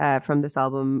 from this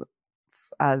album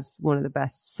as one of the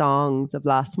best songs of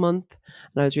last month.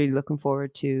 And I was really looking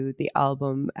forward to the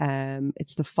album.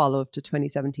 It's the follow-up to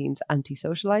 2017's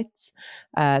Anti-Socialites.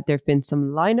 There have been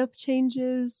some lineup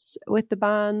changes with the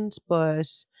band, but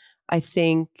I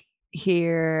think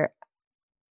here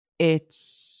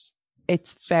it's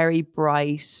very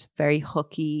bright, very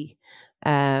hooky,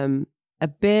 a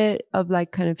bit of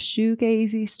like kind of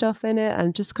shoegazy stuff in it,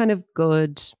 and just kind of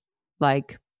good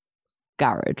like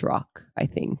garage rock, I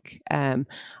think. I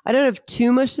don't have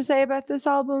too much to say about this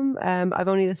album. I've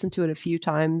only listened to it a few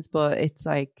times, but it's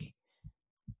like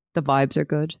the vibes are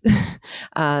good.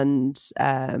 And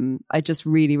I just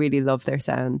really, really love their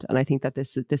sound. And I think that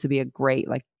this would be a great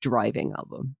like driving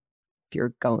album if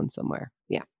you're going somewhere.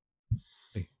 Yeah.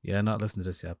 Yeah, not listened to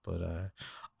this yet, but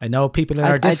I know people in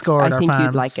our Discord I are think fans.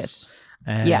 you'd like it.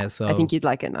 So I think you'd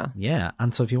like it now. Yeah,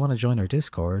 and so if you want to join our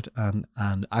Discord and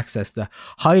access the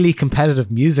highly competitive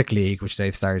music league which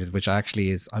they've started, which actually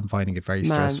is, I'm finding it very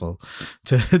stressful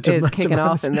to kicking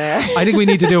off in there. I think we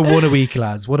need to do one a week,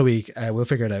 lads. One a week. We'll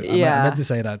figure it out. I meant to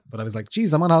say that, but I was like,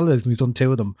 geez, I'm on holidays. We've done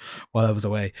 2 of them while I was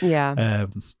away. Yeah.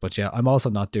 But yeah, I'm also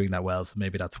not doing that well, so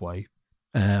maybe that's why.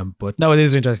 But no, it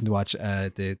is interesting to watch.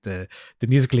 The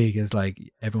music league is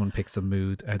like everyone picks a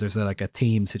mood. There's like a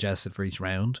theme suggested for each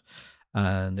round,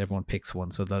 and everyone picks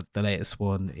one. So the latest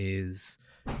one is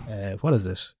what is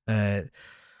it? The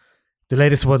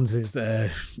latest ones is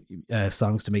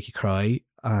songs to make you cry,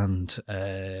 and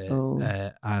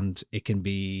it can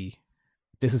be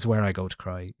This Is Where I Go to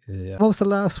Cry. What was the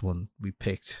last one we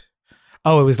picked?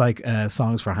 Oh, it was like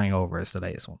songs for hangovers, the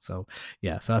latest one. So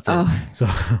yeah, so that's it.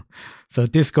 So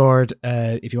Discord,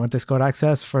 if you want Discord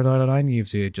access for 909, you have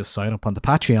to just sign up on the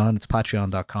Patreon. It's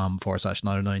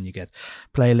patreon.com/909. You get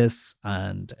playlists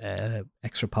and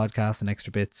extra podcasts and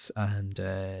extra bits, and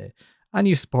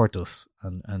you support us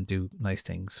and do nice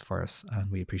things for us, and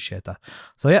we appreciate that.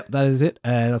 So yeah, that is it.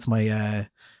 That's my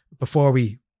before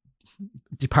we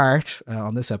depart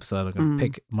on this episode, I'm going to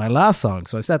pick my last song.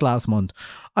 So I said last month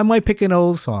I might pick an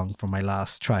old song from my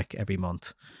last track every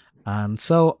month, and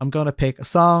so I'm going to pick a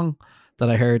song that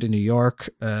I heard in New York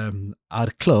at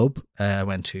a club I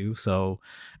went to. So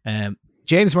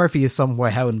James Murphy is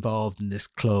somehow involved in this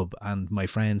club, and my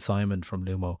friend Simon from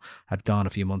Lumo had gone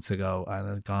a few months ago and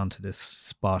had gone to this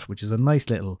spot, which is a nice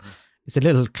little it's a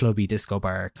little clubby disco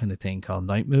bar kind of thing called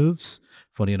Night Moves.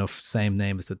 Funny enough, same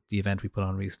name as the event we put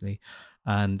on recently.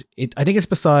 And I think it's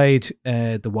beside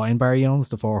the wine bar he owns,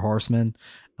 the Four Horsemen.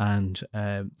 And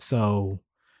so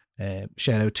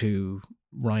shout out to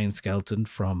Ryan Skelton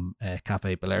from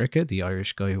Cafe Bellerica, the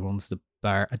Irish guy who runs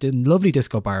bar, a lovely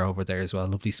disco bar over there as well,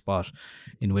 lovely spot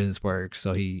in Williamsburg.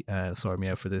 So he sorted me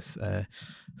out for this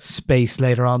space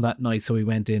later on that night. So we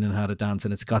went in and had a dance,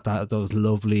 and it's got those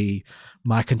lovely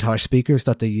Macintosh speakers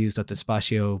that they used at the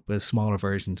Spatio, with smaller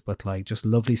versions, but like just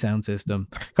lovely sound system.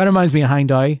 Kind of reminds me of Hang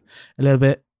Die a little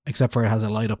bit, except for it has a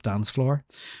light up dance floor.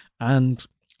 And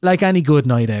like any good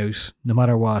night out, no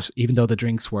matter what, even though the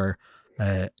drinks were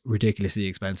ridiculously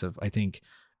expensive, I think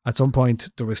at some point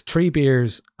there was 3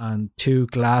 beers and 2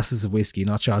 glasses of whiskey,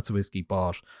 not shots of whiskey,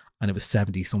 bought, and it was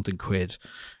 70 something quid.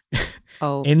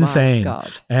 Oh, insane. my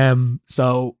God.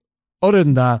 So other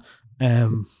than that,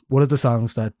 one of the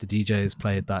songs that the DJs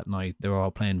played that night, they were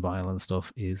all playing vinyl and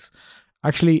stuff, is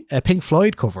actually a Pink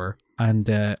Floyd cover. And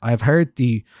I've heard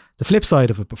the flip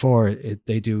side of it before.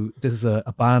 This is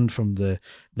a band from the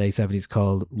late 70s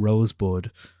called Rosebud,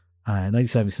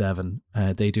 1977.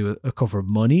 They do a cover of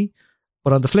Money.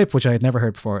 But on the flip, which I had never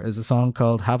heard before, is a song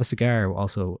called Have a Cigar,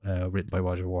 also written by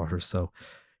Roger Waters. So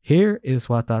here is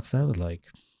what that sounded like.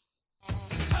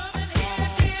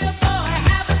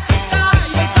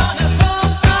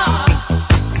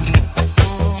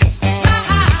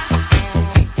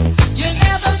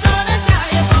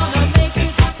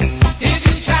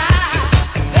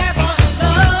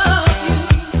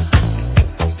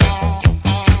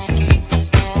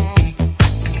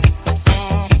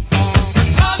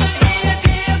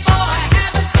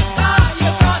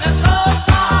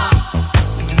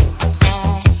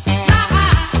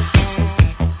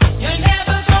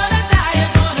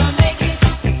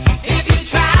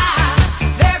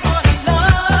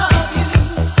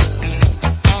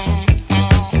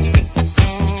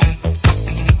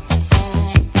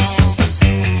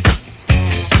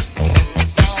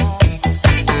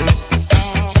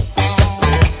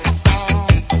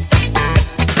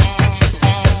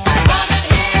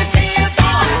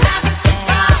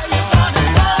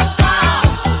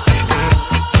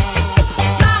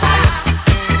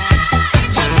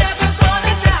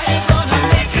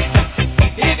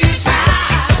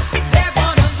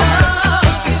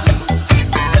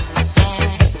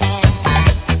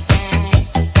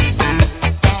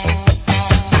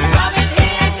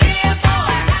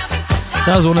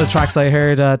 That was one of the tracks I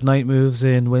heard at Night Moves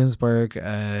in Williamsburg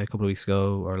a couple of weeks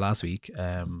ago, or last week.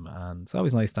 And it's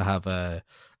always nice to have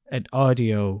an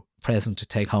audio present to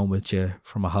take home with you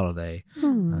from a holiday.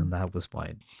 And that was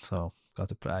mine. So got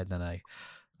to play. Then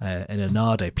in a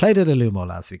nod, I played at Illumo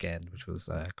last weekend, which was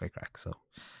great crack. So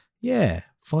yeah,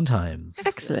 fun times.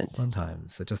 Excellent. Fun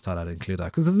times. I just thought I'd include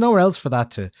that because there's nowhere else for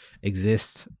that to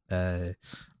exist on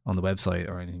the website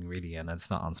or anything really. And it's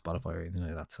not on Spotify or anything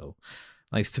like that. So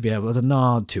nice to be able to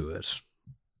nod to it.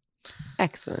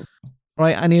 Excellent.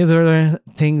 Right, any other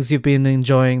things you've been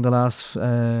enjoying the last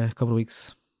couple of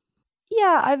weeks?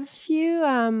 Yeah, I've a few.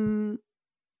 I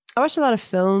watched a lot of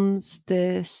films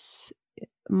this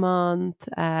month,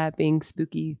 being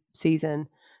spooky season.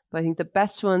 But I think the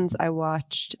best ones I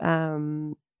watched,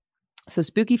 so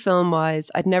spooky film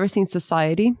wise, I'd never seen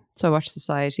Society. So I watched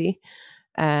Society,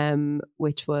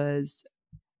 which was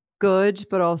good,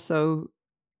 but also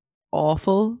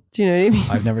awful. Do you know what I mean?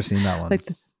 I've never seen that one.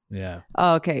 Yeah.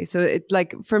 Oh, okay. So it,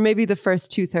 like, for maybe the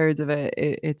first 2/3 of it,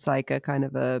 it's like a kind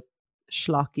of a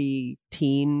schlocky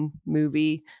teen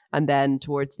movie, and then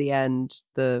towards the end,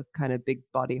 the kind of big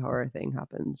body horror thing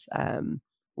happens,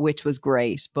 which was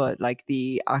great. But like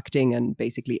the acting and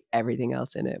basically everything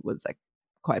else in it was like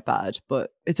quite bad.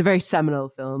 But it's a very seminal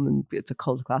film and it's a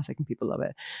cult classic and people love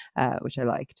it, which I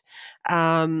liked.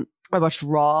 I watched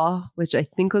Raw, which I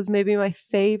think was maybe my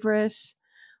favorite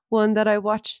one that I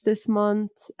watched this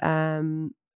month.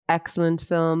 Excellent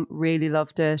film, really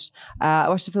loved it. I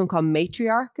watched a film called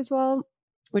Matriarch as well,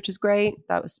 which is great.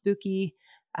 That was spooky.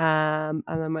 And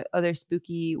then my other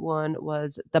spooky one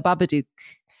was The Babadook,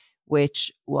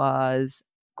 which was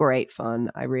great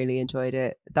fun. I really enjoyed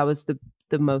it. That was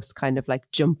the most kind of like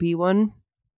jumpy one,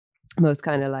 most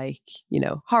kind of like, you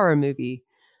know, horror movie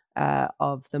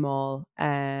of them all.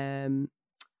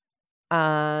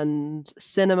 And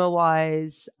cinema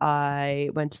wise, I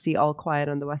went to see All Quiet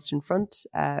on the Western Front,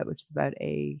 which is about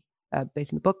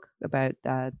based on the book about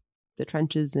the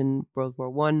trenches in World War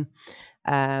One.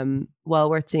 Well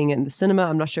worth seeing it in the cinema.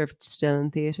 I'm not sure if it's still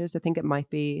in theaters. I think it might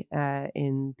be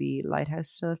in the Lighthouse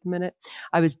still at the minute.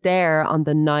 I was there on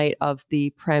the night of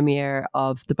the premiere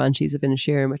of The Banshees of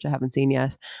Inisherin, which I haven't seen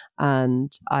yet,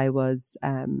 and I was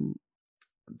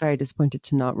very disappointed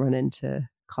to not run into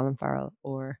Colin Farrell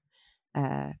or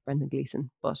Brendan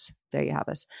Gleeson, but there you have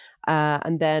it.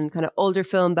 And then kind of older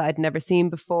film that I'd never seen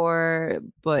before,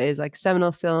 but is like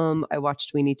seminal film. I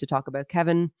watched We Need to Talk About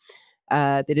Kevin,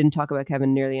 They didn't talk about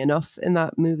Kevin nearly enough in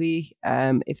that movie.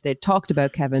 If they'd talked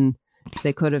about Kevin,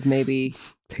 they could have maybe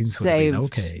saved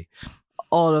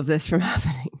all of this from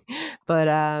happening.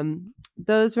 But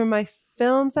those were my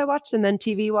films I watched. And then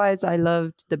TV wise, I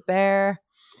loved The Bear.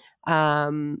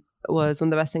 Was one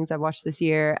of the best things I've watched this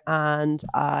year. And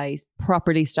I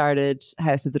properly started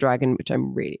House of the Dragon, which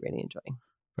I'm really, really enjoying.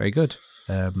 Very good.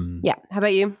 Yeah. How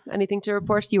about you? Anything to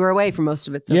report? You were away for most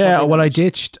of it. So yeah, well, I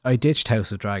ditched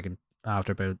House of Dragon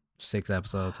after about 6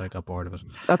 episodes. I got bored of it.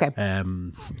 Okay.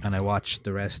 And I watched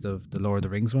the rest of the Lord of the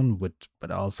Rings one,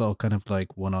 but also kind of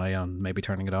like one eye on maybe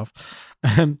turning it off.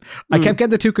 I kept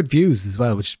getting the two confused as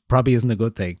well, which probably isn't a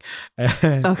good thing.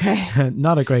 Okay.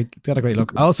 Not a great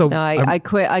look. Also, no, I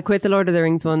quit the Lord of the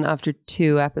Rings one after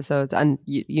 2 episodes, and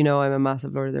you know I'm a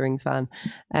massive Lord of the Rings fan.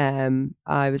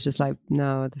 I was just like,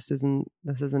 no, this isn't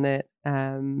it.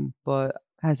 But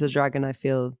House of the Dragon, I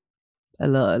feel a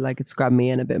little like it's grabbed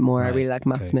me in a bit more. Right, I really like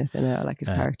Matt Smith and I like his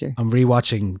character. I'm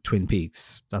rewatching Twin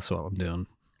Peaks. That's what I'm doing.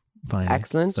 Finally.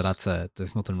 Excellent. So that's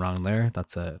there's nothing wrong there.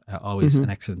 That's always an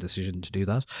excellent decision to do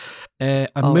that. And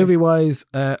movie wise,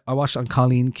 I watched on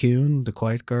Colleen Kuhn, The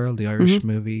Quiet Girl, the Irish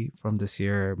movie from this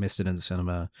year. Missed it in the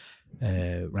cinema.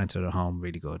 Rented it at home.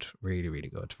 Really good. Really, really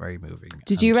good. Very moving.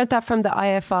 Did you rent that from the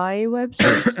IFI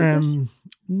website?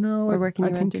 No,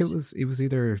 I think it was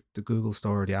either the Google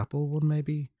Store or the Apple one,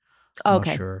 maybe. Okay.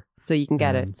 Not sure. So you can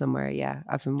get it somewhere. Yeah.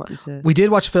 I've been wanting to. We did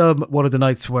watch a film one of the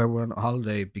nights where we're on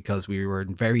holiday because we were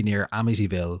very near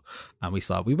Amityville, and we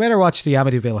thought we better watch the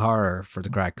Amityville Horror for the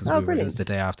crack because it was the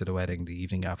day after the wedding, the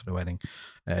evening after the wedding.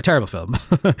 Terrible film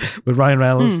with Ryan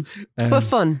Reynolds. But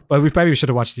fun. Well, we probably should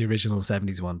have watched the original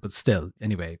 70s one, but still,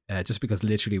 anyway, just because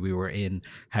literally we were in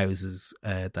houses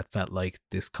that felt like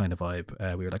this kind of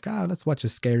vibe. We were like, let's watch a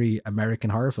scary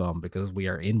American horror film because we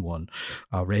are in one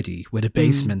already with a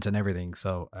basement and everything.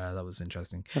 So that was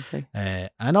interesting.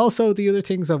 And also the other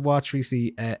things I've watched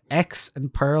recently, X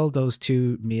and Pearl, those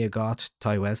two Mia Goth,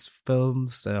 Ty West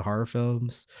films, horror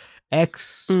films.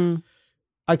 X...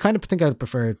 I kind of think I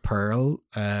preferred Pearl.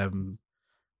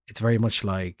 It's very much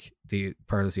like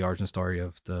Pearl is the origin story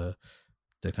of the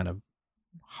kind of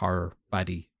horror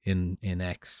baddie in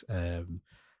X, and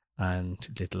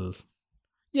little.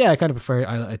 Yeah, I kind of prefer.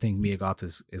 I think Mia Goth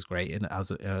is great, and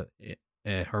as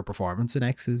her performance in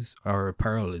X or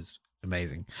Pearl is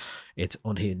amazing. It's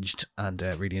unhinged and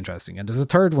really interesting, and there's a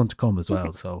third one to come as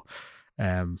well. So,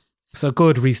 so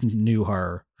good recent new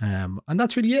horror. And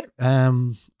that's really it. I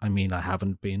mean, have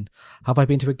I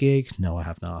been to a gig? No, I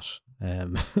have not.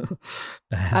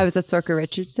 I was at Circa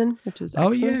Richardson, which was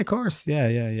excellent. Oh yeah, of course.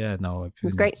 Yeah. No, it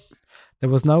was great. There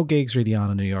was no gigs really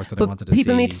on in New York that I wanted to see.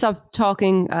 People need to stop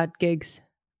talking at gigs.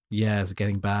 Yeah, it's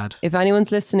getting bad. If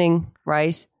anyone's listening,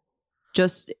 right,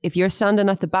 just if you're standing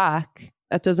at the back,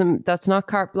 that's not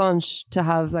carte blanche to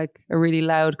have like a really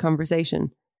loud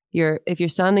conversation. If you're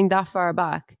standing that far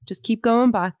back, just keep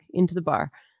going back into the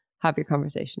bar, have your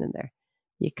conversation in there.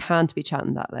 You can't be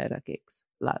chatting that loud at gigs,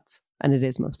 lads, and it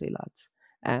is mostly lads.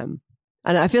 And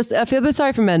I feel a bit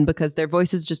sorry for men because their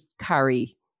voices just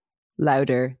carry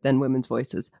louder than women's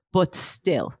voices, but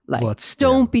still,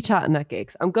 don't be chatting at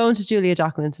gigs. I'm going to Julia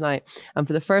Jacqueline tonight, and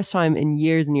for the first time in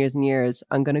years and years and years,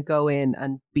 I'm going to go in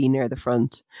and be near the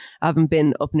front. I haven't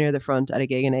been up near the front at a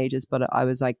gig in ages, but I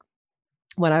was like,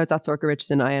 when I was at Circa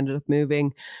Richardson, I ended up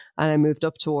moving and I moved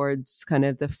up towards kind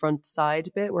of the front side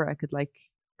bit where I could like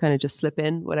kind of just slip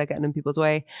in without getting in people's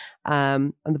way.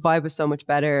 And the vibe was so much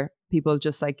better. People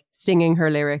just like singing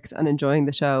her lyrics and enjoying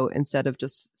the show instead of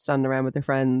just standing around with their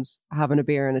friends, having a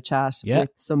beer and a chat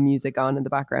with some music on in the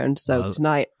background. So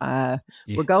tonight,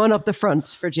 we're going up the front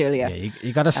for Julia. Yeah,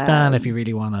 you got to stand if you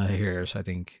really want to hear it, I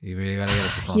think. You really got to get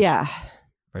up the front. Yeah.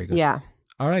 Very good. Yeah.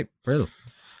 All right, brilliant.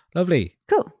 Lovely.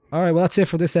 Cool. All right, well, that's it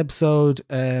for this episode.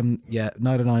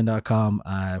 night09.com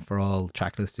for all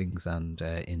track listings and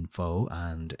info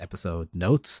and episode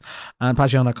notes. And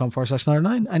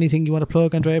patreon.com/night09. Anything you want to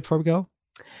plug, Andrea, before we go?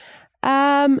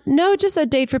 No, just a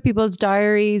date for people's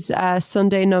diaries.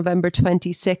 Sunday, November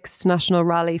 26th, National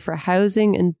Rally for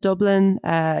Housing in Dublin.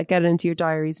 Get it into your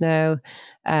diaries now.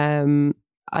 I'm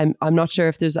not sure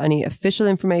if there's any official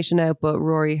information out, but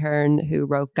Rory Hearn, who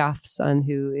wrote Gaffs and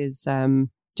who is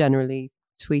generally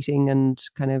tweeting and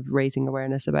kind of raising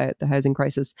awareness about the housing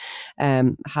crisis,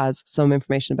 has some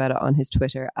information about it on his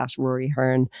Twitter at Rory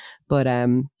Hearn. But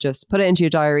just put it into your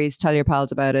diaries, tell your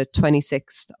pals about it.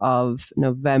 26th of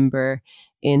November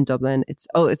in Dublin. It's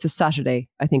a Saturday.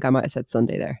 I think I might have said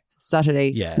Sunday there. So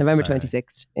Saturday, November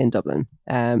 26th in Dublin.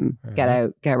 Get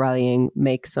out, get rallying,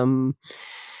 make some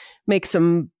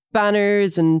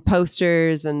banners and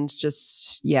posters and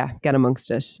just, get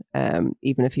amongst it.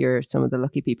 Even if you're some of the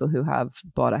lucky people who have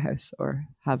bought a house or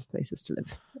have places to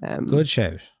live. Good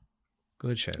shout.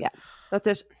 Yeah, that's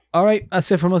it. All right,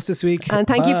 that's it from us this week. And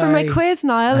thank you for my quiz,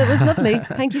 Niall. It was lovely.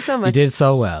 Thank you so much. You did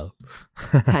so well.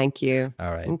 Thank you.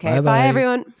 All right. Okay, bye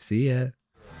everyone. See ya.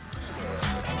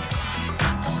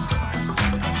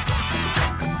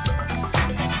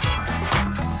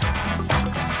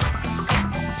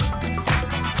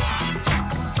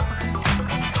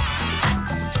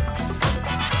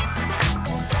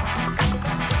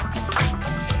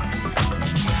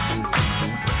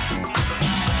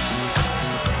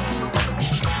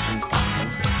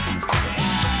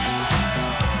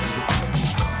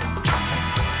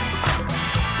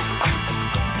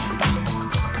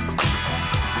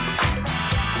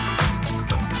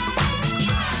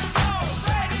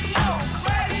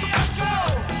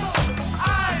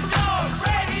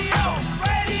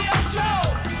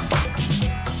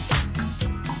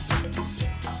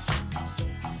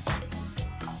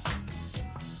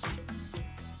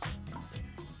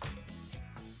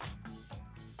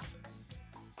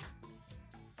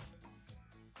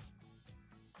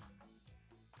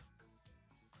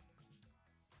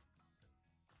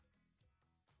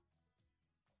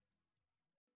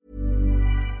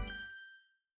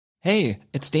 Hey,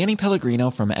 it's Danny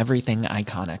Pellegrino from Everything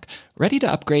Iconic. Ready to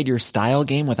upgrade your style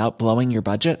game without blowing your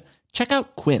budget? Check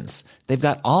out Quince. They've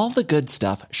got all the good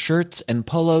stuff, shirts and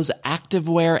polos,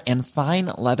 activewear, and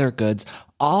fine leather goods,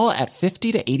 all at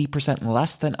 50 to 80%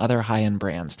 less than other high-end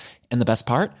brands. And the best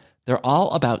part? They're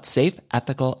all about safe,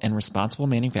 ethical, and responsible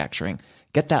manufacturing.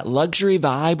 Get that luxury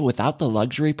vibe without the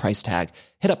luxury price tag.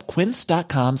 Hit up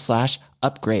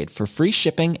quince.com/upgrade for free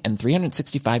shipping and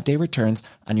 365-day returns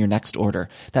on your next order.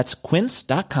 That's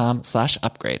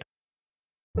quince.com/upgrade.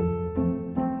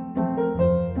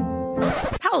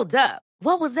 Hold up.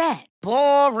 What was that?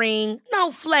 Boring.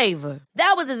 No flavor.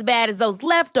 That was as bad as those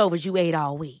leftovers you ate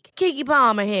all week. Keke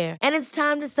Palmer here, and it's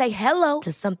time to say hello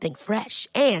to something fresh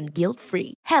and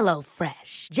guilt-free. Hello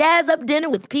Fresh. Jazz up dinner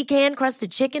with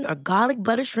pecan-crusted chicken or garlic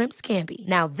butter shrimp scampi.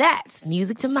 Now that's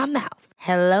music to my mouth.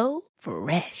 Hello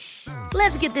Fresh.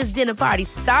 Let's get this dinner party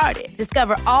started.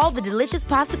 Discover all the delicious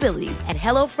possibilities at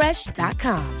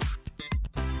HelloFresh.com.